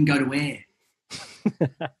of them didn't go to air.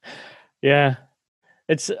 Yeah.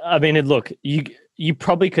 Look, you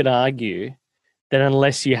probably could argue then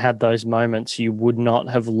unless you had those moments, you would not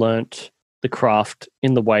have learnt the craft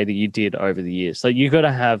in the way that you did over the years. So you got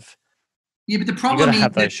to have, but the problem is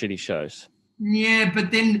have those shitty shows. Yeah,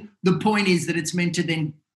 but then the point is that it's meant to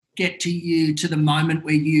then get to you to the moment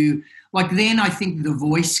where you, like, then I think The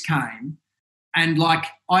Voice came, and like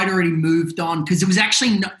I'd already moved on because there was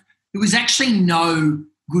actually no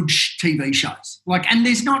good TV shows. Like, and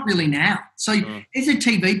there's not really now. So as a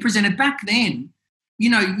TV presenter back then, you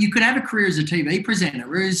know, you could have a career as a TV presenter,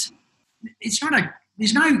 whereas there's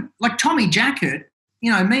no, like Tommy Jackett,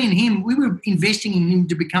 you know, me and him, we were investing in him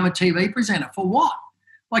to become a TV presenter. For what?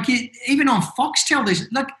 Like, even on Foxtel, there's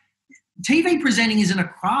like TV presenting isn't a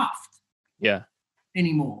craft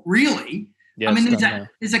anymore, really. Yeah, I mean,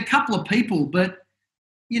 there's a couple of people, but,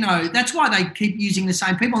 you know, that's why they keep using the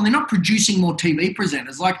same people, and they're not producing more TV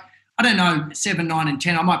presenters. Like, I don't know, 7, 9 and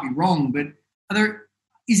 10, I might be wrong, but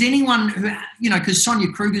is anyone who, you know, because Sonia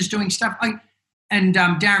Kruger's doing stuff, and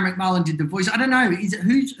Darren McMullen did The Voice. I don't know,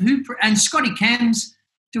 who and Scotty Cam's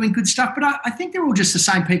doing good stuff, but I think they're all just the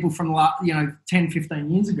same people from, 10, 15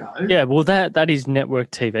 years ago. Yeah, well, that is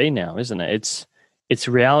network TV now, isn't it? It's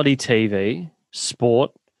reality TV,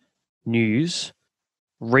 sport, news,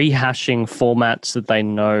 rehashing formats that they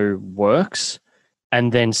know works,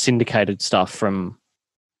 and then syndicated stuff from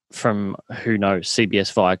who knows,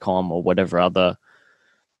 CBS, Viacom, or whatever other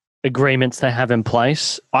agreements they have in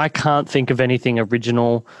place. I can't think of anything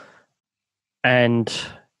original, and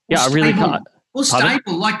I really can't. Or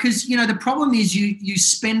stable, like, because, you know, the problem is you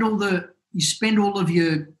spend all of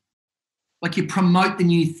your, like, you promote the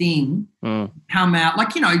new thing, come out,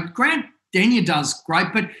 like, you know, Grant Denyer does great,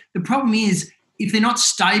 but the problem is if they're not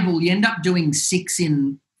stable, you end up doing 6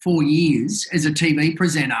 in 4 years as a TV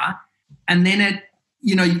presenter, and then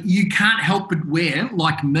you can't help but wear,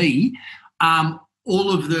 like me, all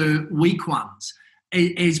of the weak ones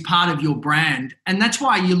as part of your brand, and that's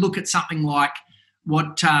why you look at something like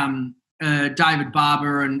what David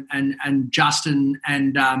Barber and Justin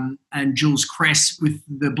and Jules Kress with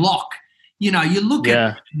The Block. You know, you look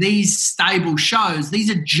at these stable shows, these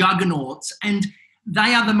are juggernauts, and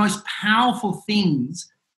they are the most powerful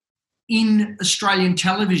things in Australian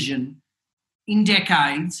television in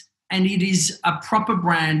decades, and it is a proper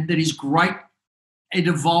brand that is great. It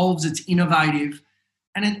evolves, it's innovative,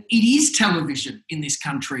 and it is television in this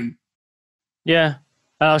country. Yeah.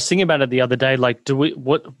 I was thinking about it the other day. Like,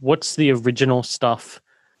 what's the original stuff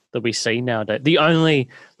that we see nowadays? The only,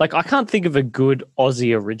 like, I can't think of a good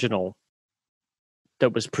Aussie original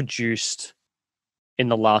that was produced in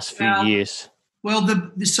the last few years. Well,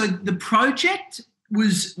 the project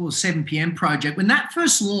was 7 p.m. project. When that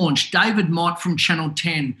first launched, David Mott from Channel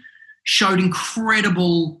 10 showed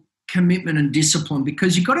incredible commitment and discipline,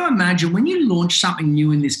 because you've got to imagine when you launch something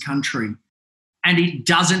new in this country and it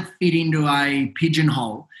doesn't fit into a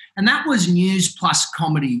pigeonhole. And that was news plus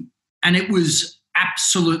comedy, and it was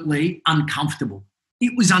absolutely uncomfortable.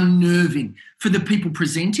 It was unnerving for the people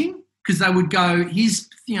presenting, because they would go, here's,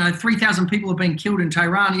 3,000 people have been killed in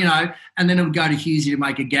Tehran, and then it would go to Husey to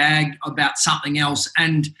make a gag about something else.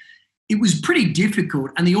 And it was pretty difficult,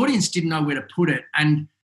 and the audience didn't know where to put it. And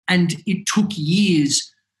it took years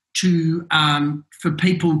for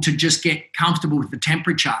people to just get comfortable with the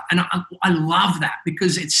temperature. And I love that,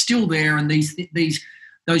 because it's still there, and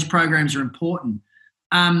those programs are important.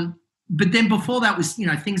 But then before that was,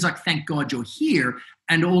 things like Thank God You're Here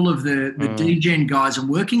and all of the DGen guys and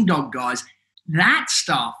Working Dog guys. That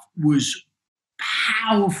stuff was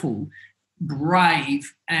powerful,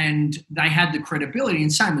 brave, and they had the credibility.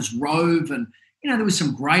 And same as Rove, and there was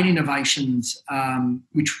some great innovations,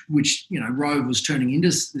 which Rove was turning into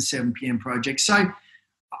the 7 p.m. project. So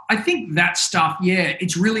I think that stuff,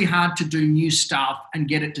 it's really hard to do new stuff and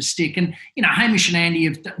get it to stick. And, Hamish and Andy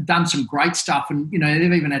have done some great stuff, and,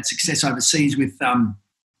 they've even had success overseas with,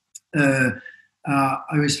 I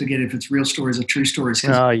always forget if it's Real Stories or True Stories.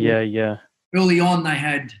 Oh, yeah. Early on they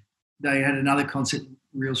had another concept,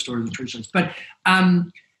 Real Stories or True Stories. But,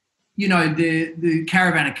 the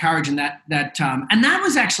Caravan of Courage and that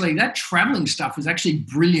was actually, that travelling stuff was actually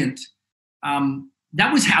brilliant.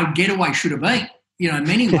 That was how Getaway should have been. In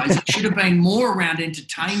many ways, it should have been more around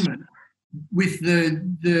entertainment with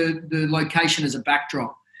the location as a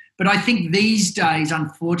backdrop. But I think these days,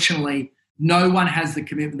 unfortunately, no one has the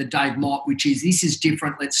commitment that Dave Mott, which is, this is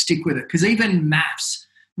different, let's stick with it. Because even MAFS,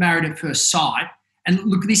 Married at First Sight, and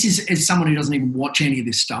look, this is, as someone who doesn't even watch any of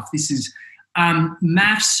this stuff, this is,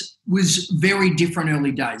 MAFS was very different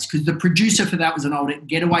early days, because the producer for that was an old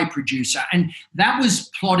Getaway producer, and that was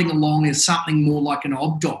plodding along as something more like an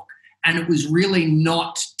Obdoc. And it was really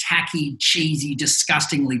not tacky, cheesy,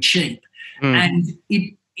 disgustingly cheap. And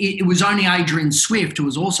it it was only Adrian Swift, who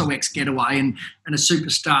was also ex-Getaway and a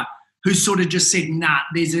superstar, who sort of just said, nah,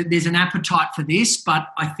 there's an appetite for this, but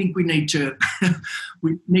I think we need to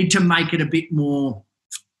make it a bit more,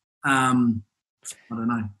 I don't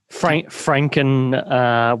know.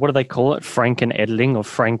 Franken, what do they call it? Franken editing or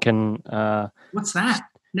Franken? What's that?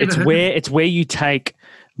 It's where you take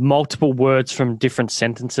multiple words from different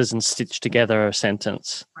sentences and stitch together a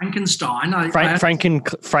sentence. Frankenstein.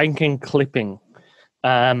 Franken clipping.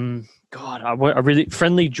 God, I really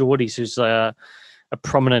Friendly Geordies, who's a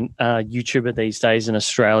prominent YouTuber these days in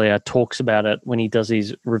Australia, talks about it when he does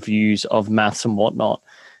his reviews of maths and whatnot.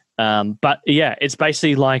 But yeah, it's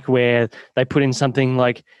basically like where they put in something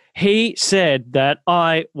like, he said that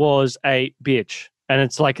I was a bitch. And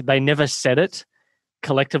it's like they never said it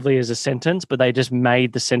collectively as a sentence, but they just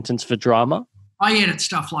made the sentence for drama. I edit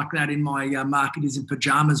stuff like that in my Marketers in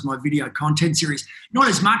Pajamas, my video content series. Not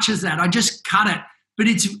as much as that. I just cut it. But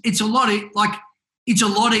it's a lot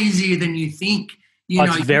easier than you think.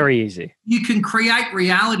 It's very easy. You can create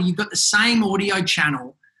reality. You've got the same audio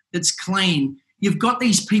channel that's clean. You've got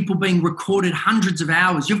these people being recorded hundreds of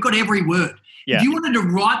hours. You've got every word. Yeah. If you wanted to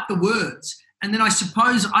write the words, and then I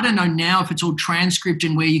suppose, I don't know now if it's all transcript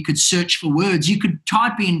and where you could search for words, you could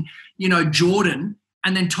type in, Jordan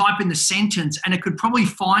and then type in the sentence and it could probably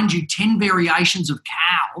find you 10 variations of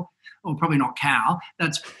cow, or probably not cow.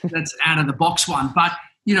 That's out of the box one. But,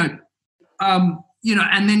 and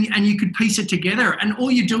you could piece it together. And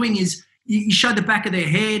all you're doing is you show the back of their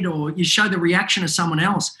head or you show the reaction of someone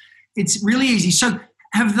else. It's really easy. So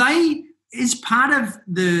have they, as part of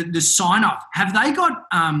the sign-off, have they got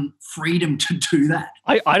freedom to do that?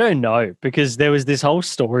 I don't know, because there was this whole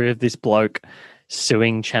story of this bloke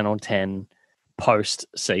suing Channel 10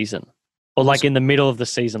 post-season or like in the middle of the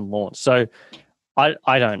season launch. So I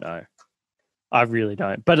don't know. I really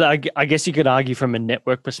don't. But I guess you could argue from a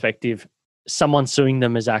network perspective, someone suing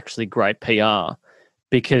them is actually great PR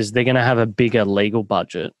because they're going to have a bigger legal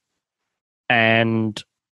budget and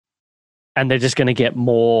they're just going to get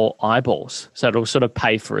more eyeballs. So it'll sort of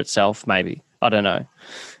pay for itself maybe. I don't know.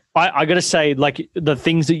 I got to say, like, the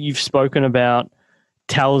things that you've spoken about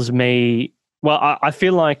tells me, well, I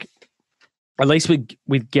feel like at least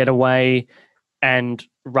with Getaway and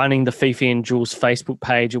running the Fifi and Jules Facebook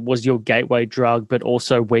page, it was your gateway drug, but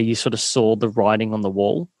also where you sort of saw the writing on the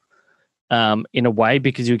wall in a way,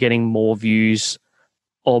 because you're getting more views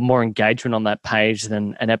or more engagement on that page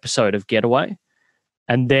than an episode of Getaway.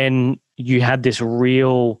 And then you had this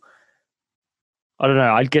real, I don't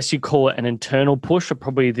know, I guess you call it an internal push, or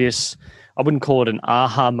probably this, I wouldn't call it an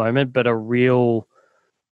aha moment, but a real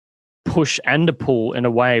push and a pull in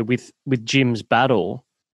a way with Jim's battle.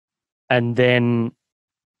 And then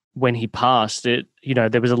when he passed it,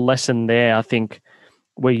 there was a lesson there, I think,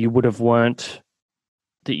 where you would have learnt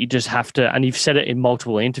that you just have to, and you've said it in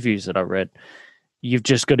multiple interviews that I read, you've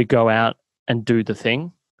just got to go out and do the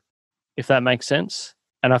thing, if that makes sense.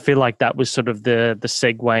 And I feel like that was sort of the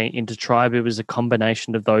segue into Tribe. It was a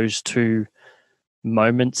combination of those two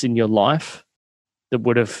moments in your life that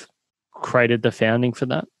would have created the founding for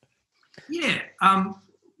that. Yeah,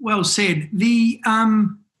 well said. The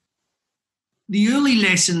early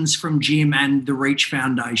lessons from Jim and the Reach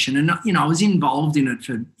Foundation, and, I was involved in it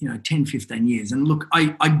for, 10, 15 years. And look,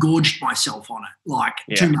 I gorged myself on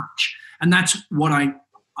it, too much. And that's what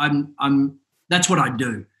that's what I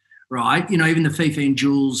do. Right, even the Fifi and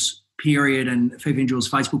Jules period and Fifi and Jules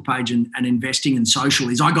Facebook page and investing in social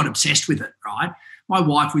is I got obsessed with it. Right, my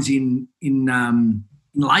wife was in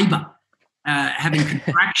labour, having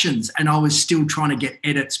contractions, and I was still trying to get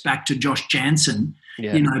edits back to Josh Jansen.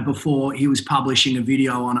 Yeah. Before he was publishing a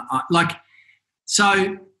video on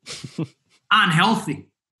so unhealthy.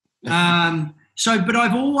 But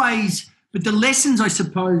the lessons, I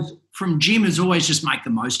suppose, from Jim is always just make the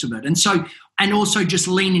most of it. And also just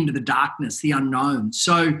lean into the darkness, the unknown.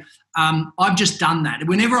 So I've just done that.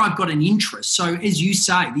 Whenever I've got an interest, so as you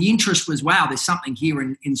say, the interest was, wow, there's something here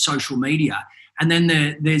in social media. And then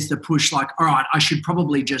there's the push like, all right, I should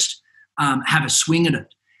probably just have a swing at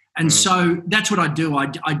it. And so that's what I do.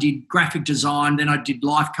 I did graphic design, then I did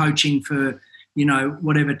life coaching for,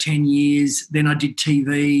 10 years. Then I did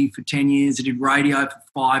TV for 10 years. I did radio for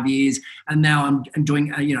 5 years. And now I'm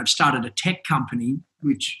doing, I've started a tech company,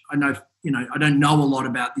 which I know, I don't know a lot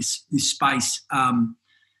about this space,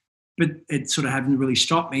 but it sort of hasn't really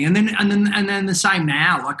stopped me. And then the same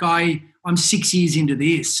now, like I'm 6 years into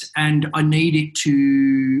this and I need it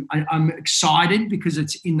to, I'm excited because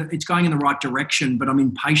it's going in the right direction, but I'm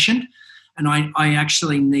impatient. And I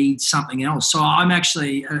actually need something else. So I'm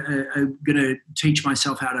actually going to teach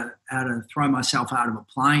myself how to throw myself out of a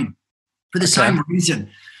plane for the same reason.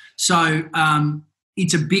 So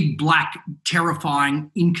it's a big, black,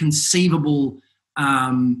 terrifying, inconceivable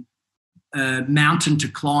mountain to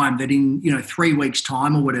climb that in 3 weeks'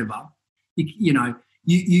 time or whatever,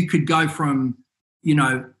 you could go from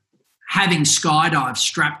having skydive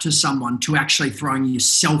strapped to someone to actually throwing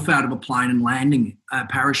yourself out of a plane and landing a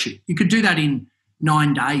parachute. You could do that in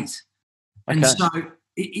 9 days. Okay.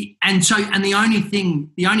 And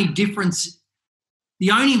the only difference,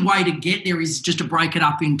 the only way to get there is just to break it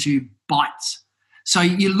up into bites. So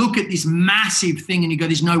you look at this massive thing and you go,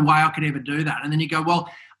 there's no way I could ever do that. And then you go, well,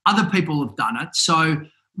 other people have done it. So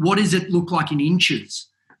what does it look like in inches?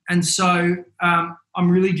 And so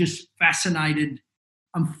I'm really just fascinated.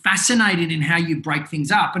 I'm fascinated in how you break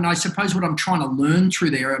things up. And I suppose what I'm trying to learn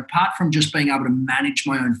through there, apart from just being able to manage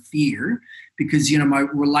my own fear, because, my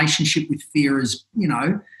relationship with fear is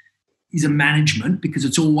a management, because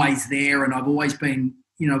it's always there and I've always been,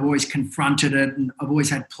 I've always confronted it and I've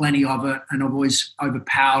always had plenty of it and I've always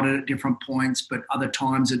overpowered it at different points, but other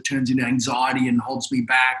times it turns into anxiety and holds me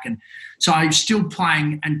back. And so I'm still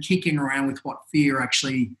playing and kicking around with what fear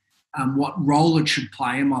actually, what role it should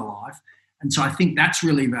play in my life. And so I think that's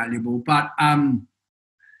really valuable. But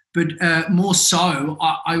more so,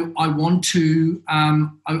 I want to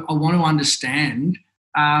understand,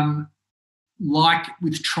 like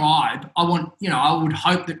with Tribe, I would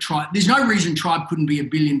hope that Tribe. There's no reason Tribe couldn't be $1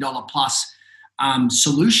 billion plus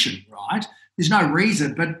solution, right? There's no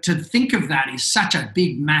reason, but to think of that is such a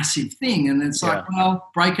big, massive thing, and it's like, well,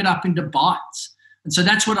 break it up into bites. And so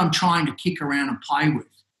that's what I'm trying to kick around and play with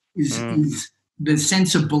is the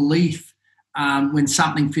sense of belief. When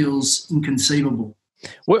something feels inconceivable.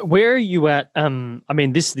 Where are you at?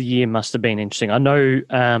 The year must have been interesting. I know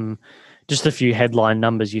just a few headline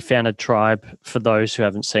numbers. You founded Tribe, for those who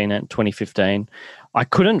haven't seen it, in 2015. I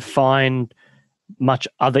couldn't find much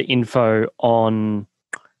other info on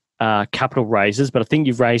capital raises, but I think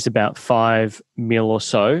you've raised about 5 mil or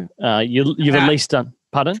so. You've at least done,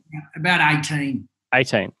 pardon? About 18.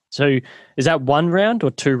 18. So is that one round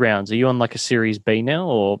or 2 rounds? Are you on like a Series B now,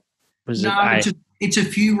 or... It's a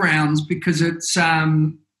few rounds because it's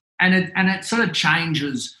and it sort of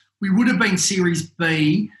changes. We would have been Series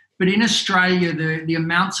B, but in Australia the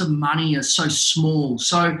amounts of money are so small.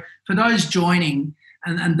 So for those joining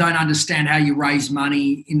and don't understand how you raise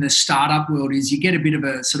money in the startup world, is you get a bit of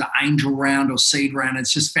a sort of angel round or seed round.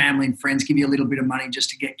 It's just family and friends give you a little bit of money just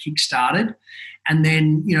to get kick-started. And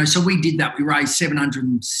then, so we did that. We raised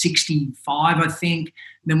 765, I think.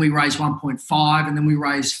 Then we raised 1.5, and then we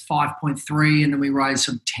raised 5.3, and then we raised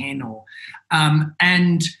some 10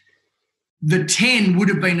 and the 10 would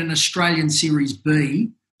have been an Australian Series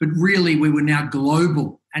B, but really we were now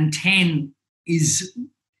global, and 10 is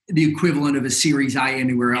the equivalent of a Series A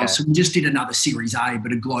anywhere else. So we just did another Series A,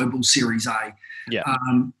 but a global Series A. Yeah.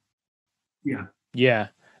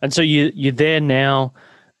 And so you're there now.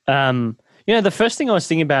 The first thing I was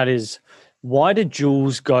thinking about is, why did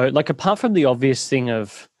Jules go, like, apart from the obvious thing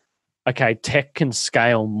of, okay, tech can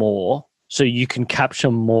scale more, so you can capture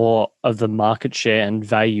more of the market share and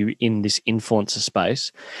value in this influencer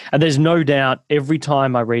space. And there's no doubt every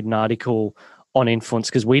time I read an article on influence,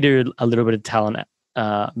 because we do a little bit of talent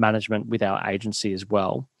management with our agency as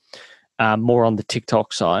well, more on the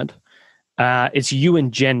TikTok side. It's you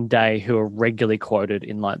and Jen Day who are regularly quoted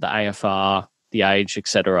in like the AFR, The Age,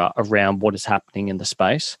 etc., around what is happening in the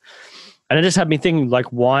space. And it just had me thinking, like,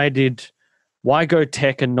 why go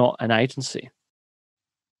tech and not an agency?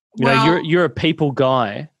 You're a people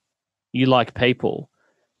guy. You like people.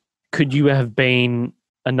 Could you have been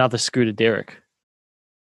another Scooter Derek?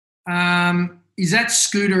 Is that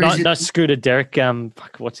Scooter? Not Scooter Derek.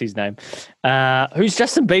 What's his name? Who's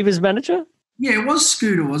Justin Bieber's manager? Yeah, it was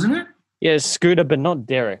Scooter, wasn't it? Yeah, Scooter, but not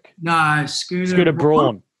Derek. No, Scooter. Scooter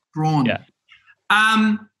Braun. Braun. Yeah.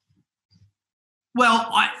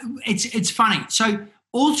 Well, it's funny. So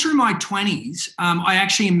all through my 20s, I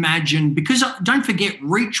actually imagined, because don't forget,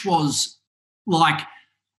 Reach was like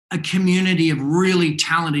a community of really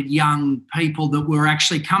talented young people that were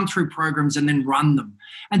actually come through programs and then run them.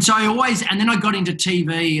 And so then I got into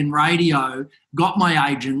TV and radio, got my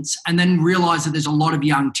agents, and then realised that there's a lot of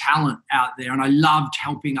young talent out there, and I loved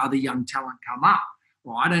helping other young talent come up.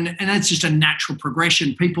 Right, and that's just a natural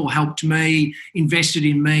progression. People helped me, invested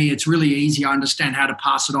in me. It's really easy. I understand how to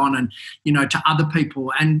pass it on and, to other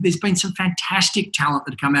people. And there's been some fantastic talent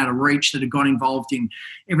that have come out of Reach that have got involved in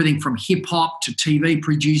everything from hip hop to TV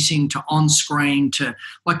producing to on screen to,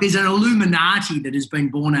 like, there's an Illuminati that has been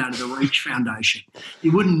born out of the Reach Foundation.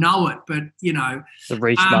 You wouldn't know it, but the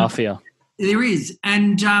Reach Mafia. There is,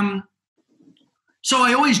 and so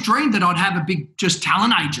I always dreamed that I'd have a big just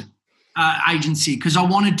talent agent. agency because I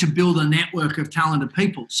wanted to build a network of talented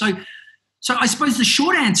people. So I suppose the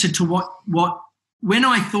short answer to what when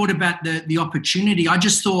I thought about the opportunity, I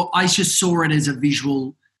just saw it as a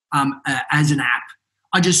visual, as an app.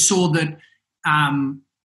 I just saw that. I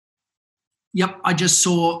just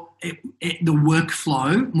saw the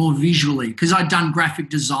workflow more visually because I'd done graphic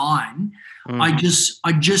design. I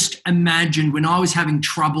just imagined when I was having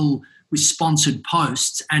trouble with sponsored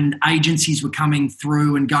posts and agencies were coming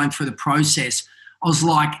through and going through the process, I was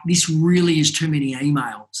like, this really is too many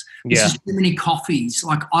emails. This is too many coffees.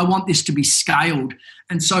 Like, I want this to be scaled.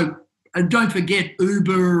 And so, and don't forget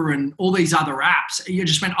Uber and all these other apps. You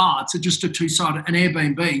just went, it's just a two-sided, an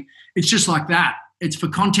Airbnb. It's just like that. It's for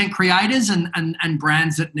content creators and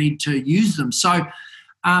brands that need to use them. So,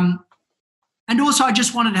 and also I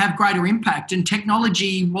just wanted to have greater impact, and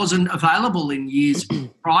technology wasn't available in years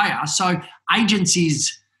prior. So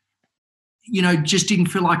agencies, just didn't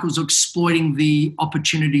feel like it was exploiting the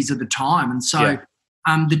opportunities of the time. And so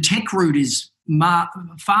the tech route is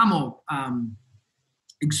far more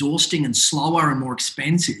exhausting and slower and more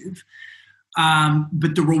expensive,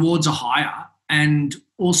 but the rewards are higher. And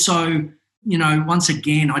also, once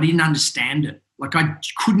again, I didn't understand it. Like, I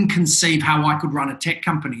couldn't conceive how I could run a tech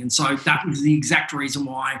company. And so that was the exact reason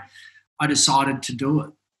why I decided to do it.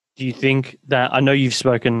 Do you think that, I know you've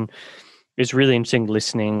spoken, it's really interesting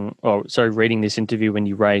reading this interview when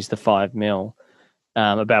you raised the 5 mil,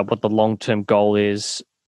 about what the long-term goal is,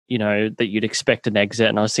 that you'd expect an exit.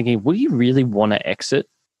 And I was thinking, will you really want to exit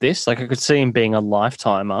this? Like, I could see him being a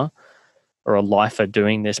lifetimer or a lifer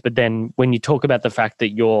doing this. But then when you talk about the fact that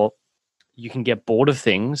you can get bored of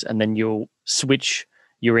things and then you'll switch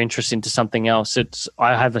your interest into something else.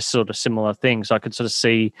 I have a sort of similar thing. So I could sort of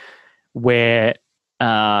see where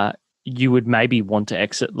you would maybe want to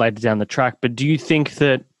exit later down the track. But do you think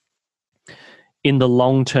that in the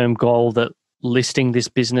long-term goal that listing this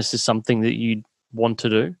business is something that you'd want to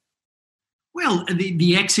do? Well,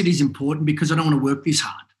 the exit is important because I don't want to work this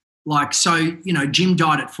hard. Like, so, Jim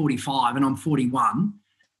died at 45 and I'm 41.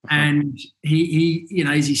 And he,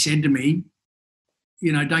 as he said to me,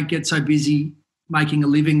 don't get so busy making a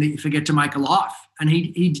living that you forget to make a life. And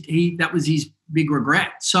he that was his big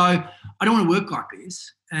regret. So I don't want to work like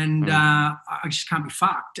this, and I just can't be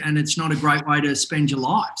fucked. And it's not a great way to spend your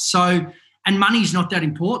life. So, and money's not that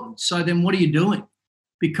important. So then what are you doing?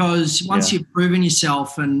 Because once you've proven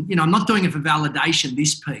yourself, and, I'm not doing it for validation,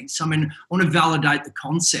 this piece. I mean, I want to validate the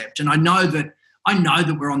concept. And I know that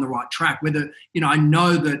we're on the right track. Whether, I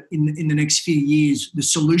know that in the next few years, the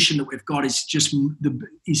solution that we've got is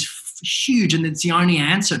is huge, and it's the only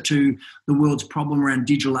answer to the world's problem around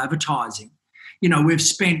digital advertising. We've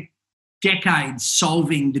spent decades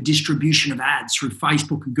solving the distribution of ads through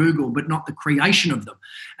Facebook and Google, but not the creation of them.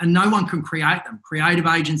 And no one can create them. Creative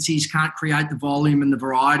agencies can't create the volume and the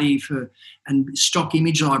variety and stock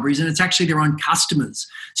image libraries, and it's actually their own customers.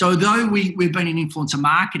 So although we've been in influencer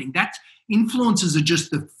marketing, influencers are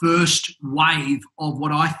just the first wave of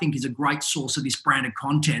what I think is a great source of this branded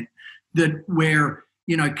content, where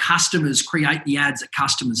customers create the ads that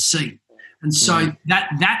customers see. And so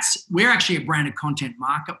we're actually a branded content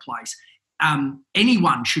marketplace.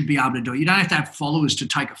 Anyone should be able to do it. You don't have to have followers to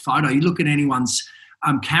take a photo. You look at anyone's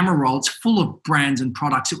camera roll, it's full of brands and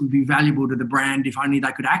products that would be valuable to the brand if only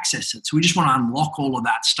they could access it. So we just want to unlock all of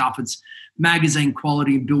that stuff. It's magazine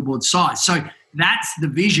quality and billboard size. So that's the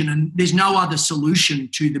vision, and there's no other solution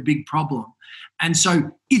to the big problem. And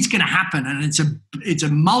so it's going to happen, and it's a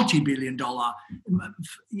multi-billion-dollar,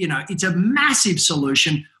 it's a massive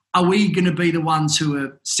solution. Are we going to be the ones who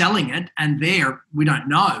are selling it? And we don't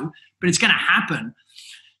know, but it's going to happen.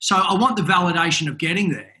 So I want the validation of getting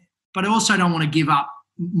there, but I also don't want to give up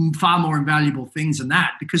far more invaluable things than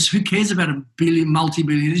that, because who cares about a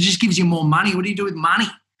multi-billion? It just gives you more money. What do you do with money?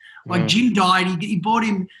 Like Jim died, he bought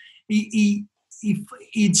him,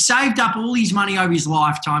 he'd saved up all his money over his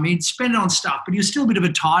lifetime. He'd spent it on stuff, but he was still a bit of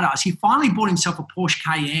a tight ass. He finally bought himself a Porsche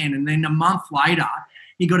Cayenne, and then a month later,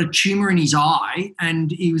 he got a tumour in his eye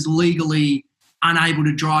and he was legally unable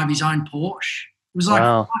to drive his own Porsche. It was like,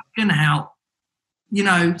 fucking hell.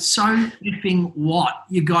 So effing what?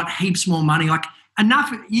 You got heaps more money. Like,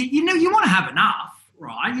 enough, you want to have enough,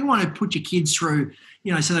 right? You want to put your kids through,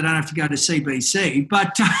 so they don't have to go to CBC.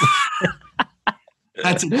 But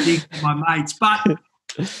that's a dig for my mates. But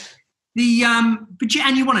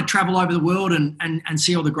and you want to travel over the world and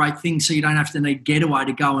see all the great things, so you don't have to need Getaway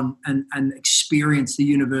to go and experience the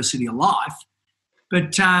university of life.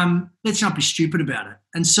 But let's not be stupid about it.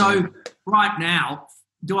 And so right now,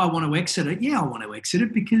 do I want to exit it? Yeah, I want to exit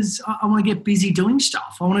it because I want to get busy doing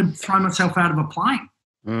stuff. I want to throw myself out of a plane.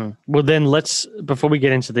 Well, then before we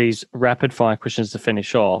get into these rapid fire questions to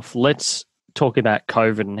finish off, let's talk about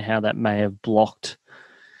COVID and how that may have blocked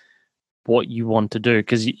what you want to do.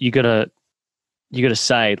 Because you gotta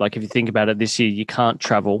say, like, if you think about it, this year you can't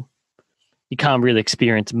travel, you can't really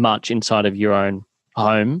experience much inside of your own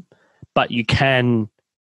home, but you can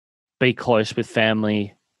be close with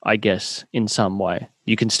family, I guess, in some way.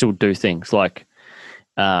 You can still do things like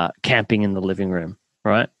camping in the living room,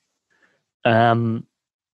 right?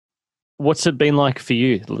 What's it been like for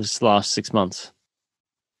you this last 6 months?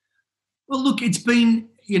 Well, look, it's been,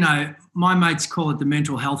 my mates call it the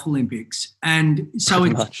mental health Olympics. And so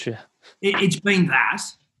it's been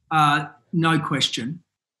that, no question.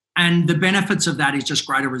 And the benefits of that is just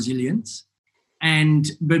greater resilience.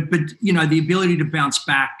 But the ability to bounce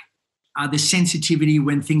back, the sensitivity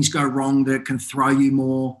when things go wrong that can throw you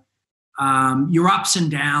more. Your ups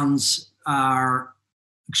and downs are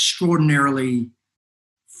extraordinarily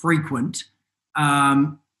frequent.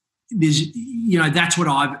 That's what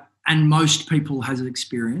I've and most people has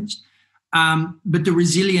experienced. But the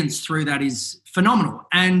resilience through that is phenomenal.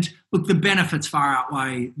 And look, the benefits far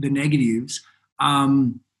outweigh the negatives.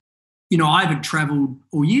 I haven't travelled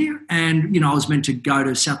all year, and I was meant to go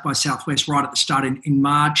to South by Southwest right at the start in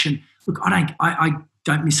March. And look, I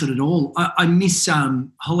don't miss it at all. I miss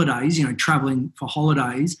holidays, travelling for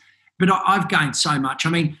holidays. But I've gained so much. I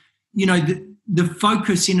mean, the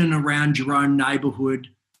focus in and around your own neighbourhood,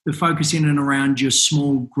 the focus in and around your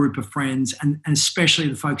small group of friends, and especially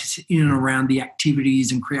the focus in and around the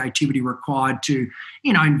activities and creativity required to,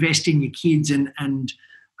 invest in your kids and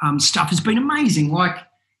stuff has been amazing. Like,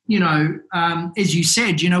 as you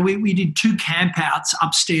said, we did 2 campouts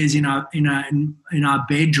upstairs in our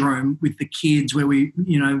bedroom with the kids where we,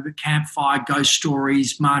 the campfire, ghost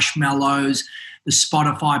stories, marshmallows, the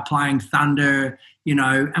Spotify playing Thunder,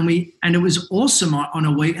 and it was awesome on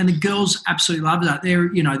a week, and the girls absolutely love that. They're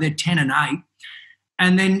 10 and 8.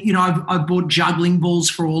 And then, I've bought juggling balls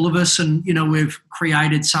for all of us, and, we've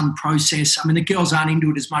created some process. I mean, the girls aren't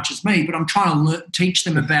into it as much as me, but I'm trying to teach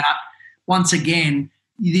them about, once again,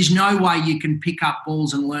 there's no way you can pick up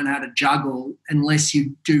balls and learn how to juggle unless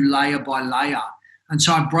you do layer by layer. And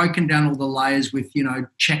so I've broken down all the layers with,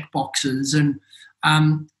 check boxes, and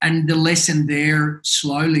the lesson there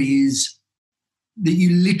slowly is that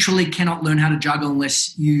you literally cannot learn how to juggle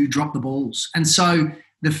unless you drop the balls. And so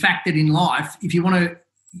the fact that in life, if you want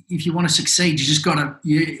to succeed, you just got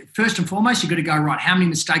to, first and foremost, you've got to go, right, how many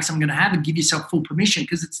mistakes I'm going to have, and give yourself full permission,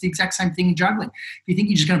 because it's the exact same thing in juggling. If you think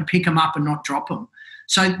you're just going to pick them up and not drop them.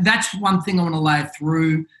 So that's one thing I want to layer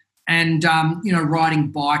through. And,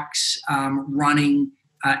 riding bikes, running,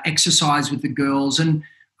 exercise with the girls. And,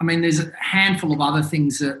 I mean, there's a handful of other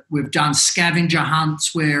things that we've done, scavenger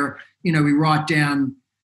hunts where, we write down,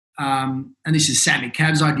 and this is Sammy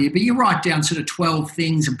Cav's idea, but you write down sort of 12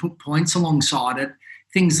 things and put points alongside it.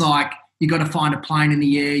 Things like you got to find a plane in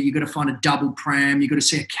the air, you got to find a double pram, you got to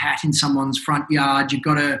see a cat in someone's front yard, you've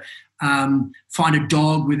got to find a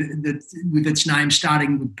dog with its name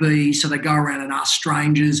starting with B, so they go around and ask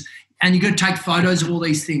strangers. And you've got to take photos of all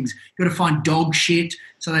these things. You've got to find dog shit,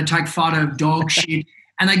 so they take photo of dog shit.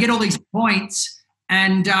 And they get all these points,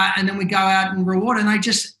 and then we go out and reward. And they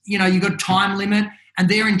just, you've got a time limit, and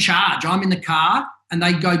they're in charge. I'm in the car, and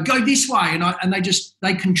they go this way, and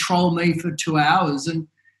they control me for 2 hours. And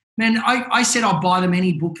man, I said I'll buy them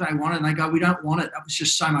any book they want, and they go, we don't want it. That was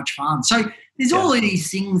just so much fun. So there's all of these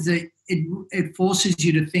things that it forces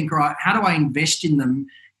you to think, right, how do I invest in them,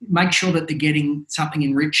 make sure that they're getting something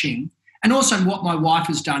enriching. And also what my wife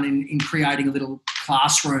has done in creating a little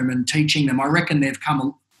classroom and teaching them. I reckon they've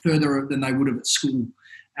come further than they would have at school.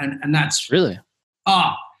 And that's... Really?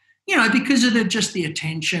 Because of the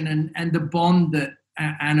attention and the bond that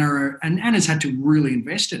Anna's had to really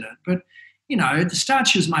invest in it. But, at the start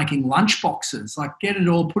she was making lunch boxes, like get it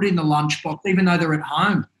all, put it in the lunch box, even though they're at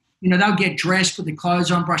home. They'll get dressed, put their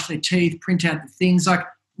clothes on, brush their teeth, print out the things, like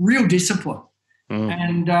real discipline.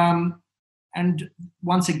 And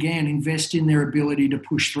once again, invest in their ability to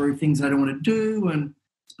push through things they don't want to do, and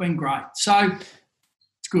it's been great. So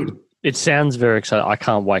it's good. It sounds very exciting. I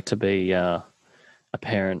can't wait to be a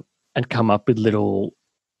parent and come up with little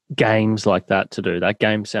games like that to do. That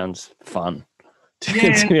game sounds fun, to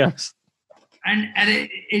be honest. And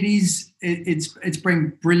it's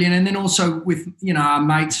been brilliant. And then also with, our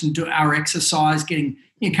mates and do our exercise,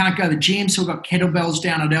 you can't go to the gym, so we've got kettlebells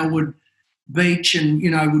down at Elwood Beach, and,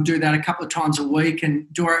 we'll do that a couple of times a week,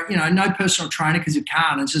 and do our, no personal trainer because you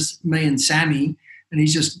can't. It's just me and Sammy, and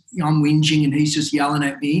he's just, I'm whinging and he's just yelling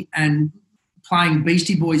at me, and playing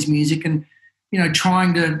Beastie Boys music and,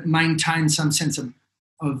 trying to maintain some sense of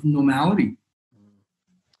normality.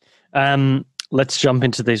 Let's jump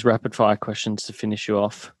into these rapid fire questions to finish you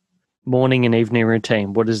off. Morning and evening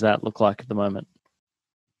routine. What does that look like at the moment?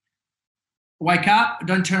 Wake up,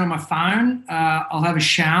 don't turn on my phone. I'll have a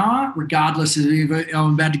shower, regardless of if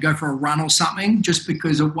I'm about to go for a run or something, just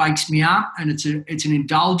because it wakes me up and it's an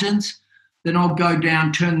indulgence. Then I'll go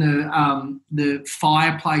down, turn the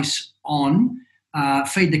fireplace on,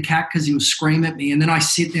 feed the cat because he'll scream at me, and then I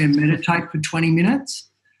sit there and meditate for 20 minutes.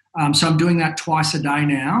 So I'm doing that twice a day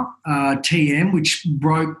now, TM, which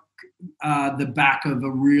broke the back of a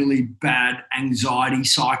really bad anxiety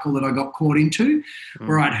cycle that I got caught into,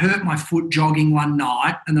 where I'd hurt my foot jogging one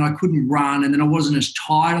night and then I couldn't run, and then I wasn't as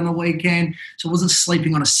tired on the weekend, so I wasn't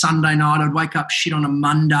sleeping on a Sunday night. I'd wake up shit on a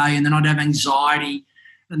Monday, and then I'd have anxiety,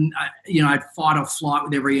 and I'd fight or flight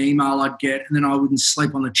with every email I'd get, and then I wouldn't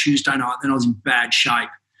sleep on the Tuesday night, then I was in bad shape.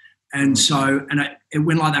 And so it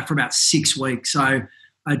went like that for about 6 weeks. So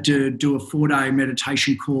I had to do a 4-day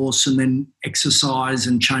meditation course and then exercise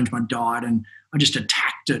and change my diet, and I just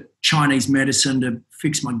attacked it, Chinese medicine to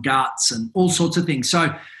fix my guts and all sorts of things.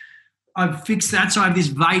 So I've fixed that. So I have this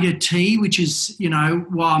Veda tea, which is,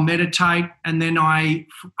 while I meditate, and then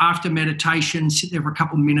after meditation, sit there for a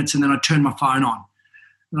couple of minutes and then I turn my phone on.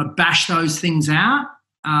 And I bash those things out,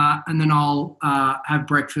 and then I'll have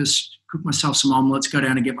breakfast, cook myself some omelettes, go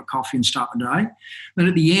down and get my coffee and start the day. Then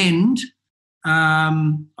at the end,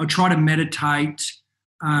 I try to meditate.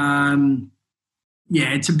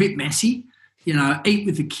 It's a bit messy, eat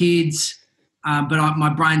with the kids, but my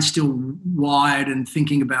brain's still wired and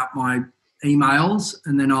thinking about my emails,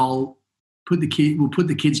 and then we'll put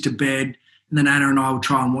the kids to bed, and then Anna and I will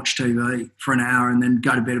try and watch TV for an hour and then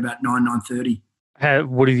go to bed about 9:30.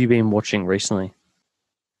 What have you been watching recently?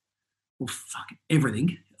 Well, fucking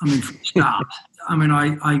everything. I mean, from the start. I mean,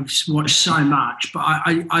 I watch so much, but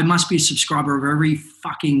I must be a subscriber of every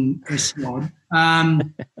fucking S-Lod.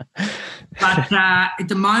 But at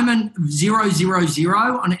the moment, 000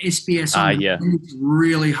 on SBS. It's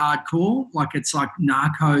really hardcore. Like, it's like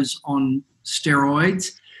Narcos on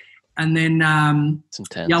steroids. And then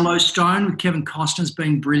Yellowstone with Kevin Costner's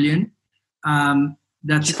been brilliant.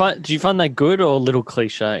 Do you find that good or a little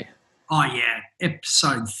cliche? Oh, yeah.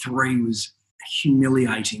 Episode 3 was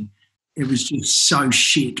humiliating. It was just so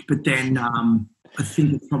shit. But then I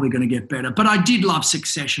think it's probably going to get better. But I did love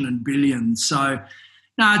Succession and Billions. So,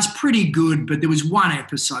 no, it's pretty good. But there was one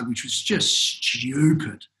episode which was just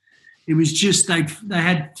stupid. It was just they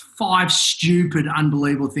had 5 stupid,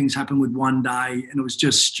 unbelievable things happen with one day, and it was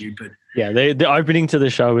just stupid. Yeah, the opening to the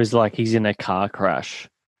show is like he's in a car crash.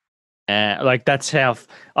 Like, that's how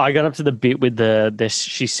I got up to the bit with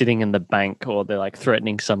she's sitting in the bank, or they're like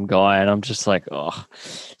threatening some guy, and I'm just like, oh,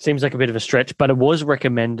 seems like a bit of a stretch. But it was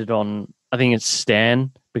recommended on, I think it's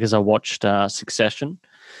Stan, because I watched Succession.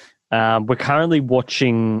 We're currently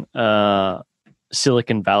watching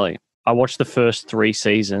Silicon Valley. I watched the first 3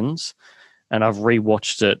 seasons, and I've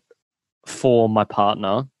rewatched it for my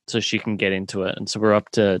partner so she can get into it, and so we're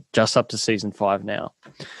just up to season 5 now.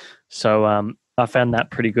 So I found that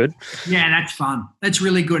pretty good. Yeah, that's fun. That's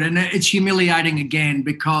really good. And it's humiliating again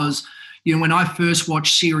because, when I first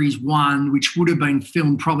watched series 1, which would have been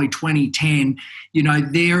filmed probably 2010,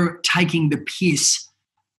 they're taking the piss.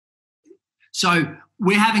 So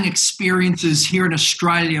we're having experiences here in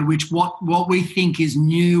Australia, which what we think is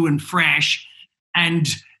new and fresh. And,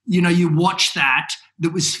 you watch that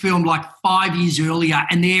was filmed like 5 years earlier,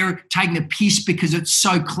 and they're taking the piss because it's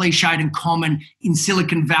so cliched and common in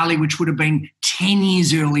Silicon Valley, which would have been 10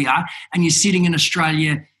 years earlier. And you're sitting in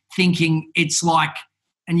Australia thinking it's like,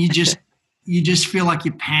 and you just feel like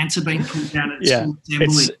your pants are being pulled down at school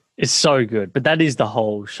assembly. It's so good. But that is the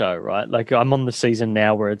whole show, right? Like, I'm on the season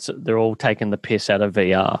now where they're all taking the piss out of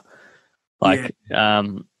VR. Like,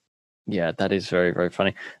 that is very, very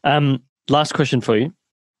funny. Last question for you.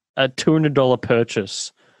 A $200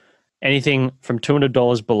 purchase, anything from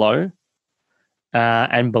 $200 below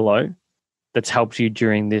and below that's helped you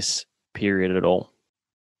during this period at all?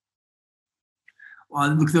 Well,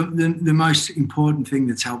 look, the most important thing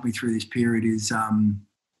that's helped me through this period is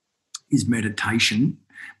meditation.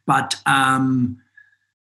 But I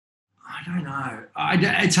don't know.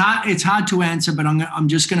 It's hard to answer, but I'm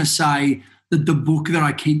just going to say that the book that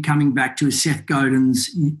I keep coming back to is Seth Godin's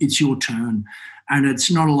It's Your Turn. And it's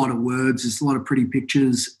not a lot of words; it's a lot of pretty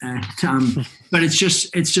pictures, and but it's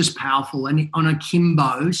just powerful. And on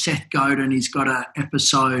Akimbo, Seth Godin, he's got an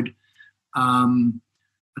episode. I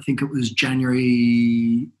think it was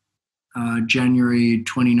January January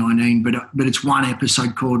 2019, but it's one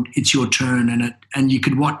episode called "It's Your Turn," and you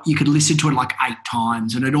could listen to it like 8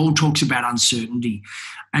 times, and it all talks about uncertainty.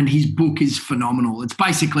 And his book is phenomenal. It's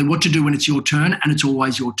basically what to do when it's your turn, and it's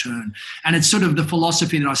always your turn. And it's sort of the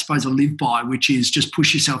philosophy that I suppose I live by, which is just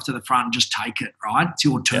push yourself to the front and just take it, right? It's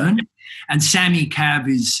your turn. Yeah. And Sammy Cav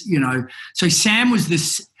is, so Sam was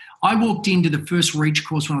this. I walked into the first Reach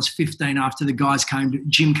course when I was 15 after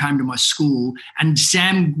Jim came to my school, and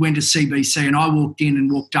Sam went to CBC, and I walked in and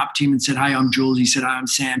walked up to him and said, "Hey, I'm Jules." He said, "Hey, I'm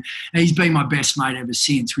Sam." And he's been my best mate ever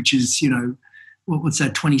since, which is, what's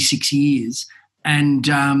that, 26 years. And,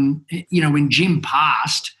 when Jim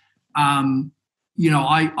passed,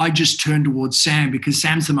 I just turned towards Sam because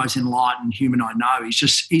Sam's the most enlightened human I know.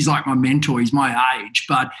 He's like my mentor. He's my age,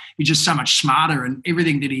 but he's just so much smarter, and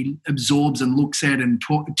everything that he absorbs and looks at and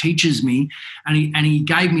teaches me. And he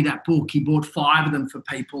gave me that book. He bought 5 of them for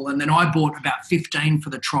people. And then I bought about 15 for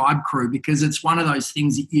the tribe crew because it's one of those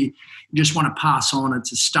things that you just want to pass on.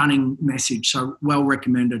 It's a stunning message. So well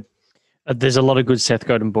recommended. There's a lot of good Seth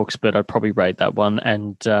Godin books, but I'd probably rate that one.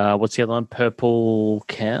 And what's the other one? Purple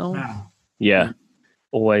Cow? Wow. Yeah.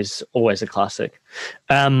 Always a classic.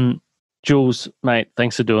 Jules, mate,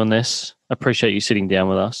 thanks for doing this. I appreciate you sitting down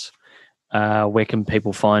with us. Where can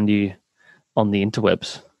people find you on the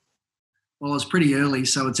interwebs? Well, it's pretty early,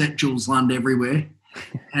 so it's at Jules Lund everywhere.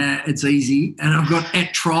 It's easy. And I've got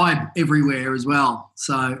at Tribe everywhere as well,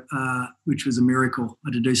 so which was a miracle. I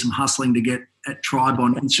had to do some hustling to get at Tribe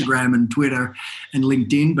on Instagram and Twitter and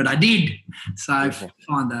LinkedIn, but I did. So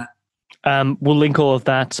find that. We'll link all of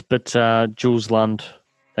that, but Jules Lund,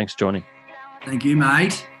 thanks for joining. Thank you,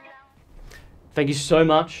 mate. Thank you so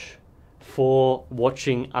much for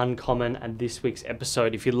watching Uncommon and this week's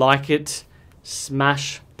episode. If you like it,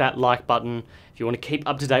 smash that like button. If you want to keep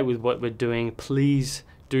up to date with what we're doing, please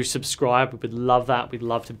do subscribe. We would love that. We'd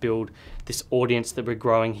love to build this audience that we're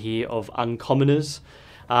growing here of Uncommoners.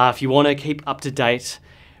 If you want to keep up to date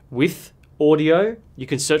with audio, you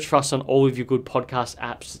can search for us on all of your good podcast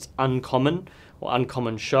apps. It's Uncommon or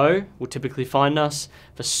Uncommon Show will typically find us.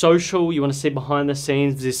 For social, you want to see behind the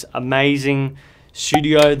scenes this amazing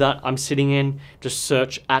studio that I'm sitting in, just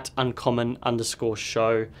search at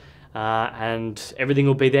Uncommon_show. And everything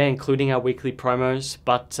will be there, including our weekly promos.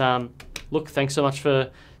 But look, thanks so much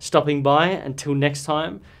for stopping by. Until next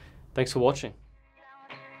time, thanks for watching.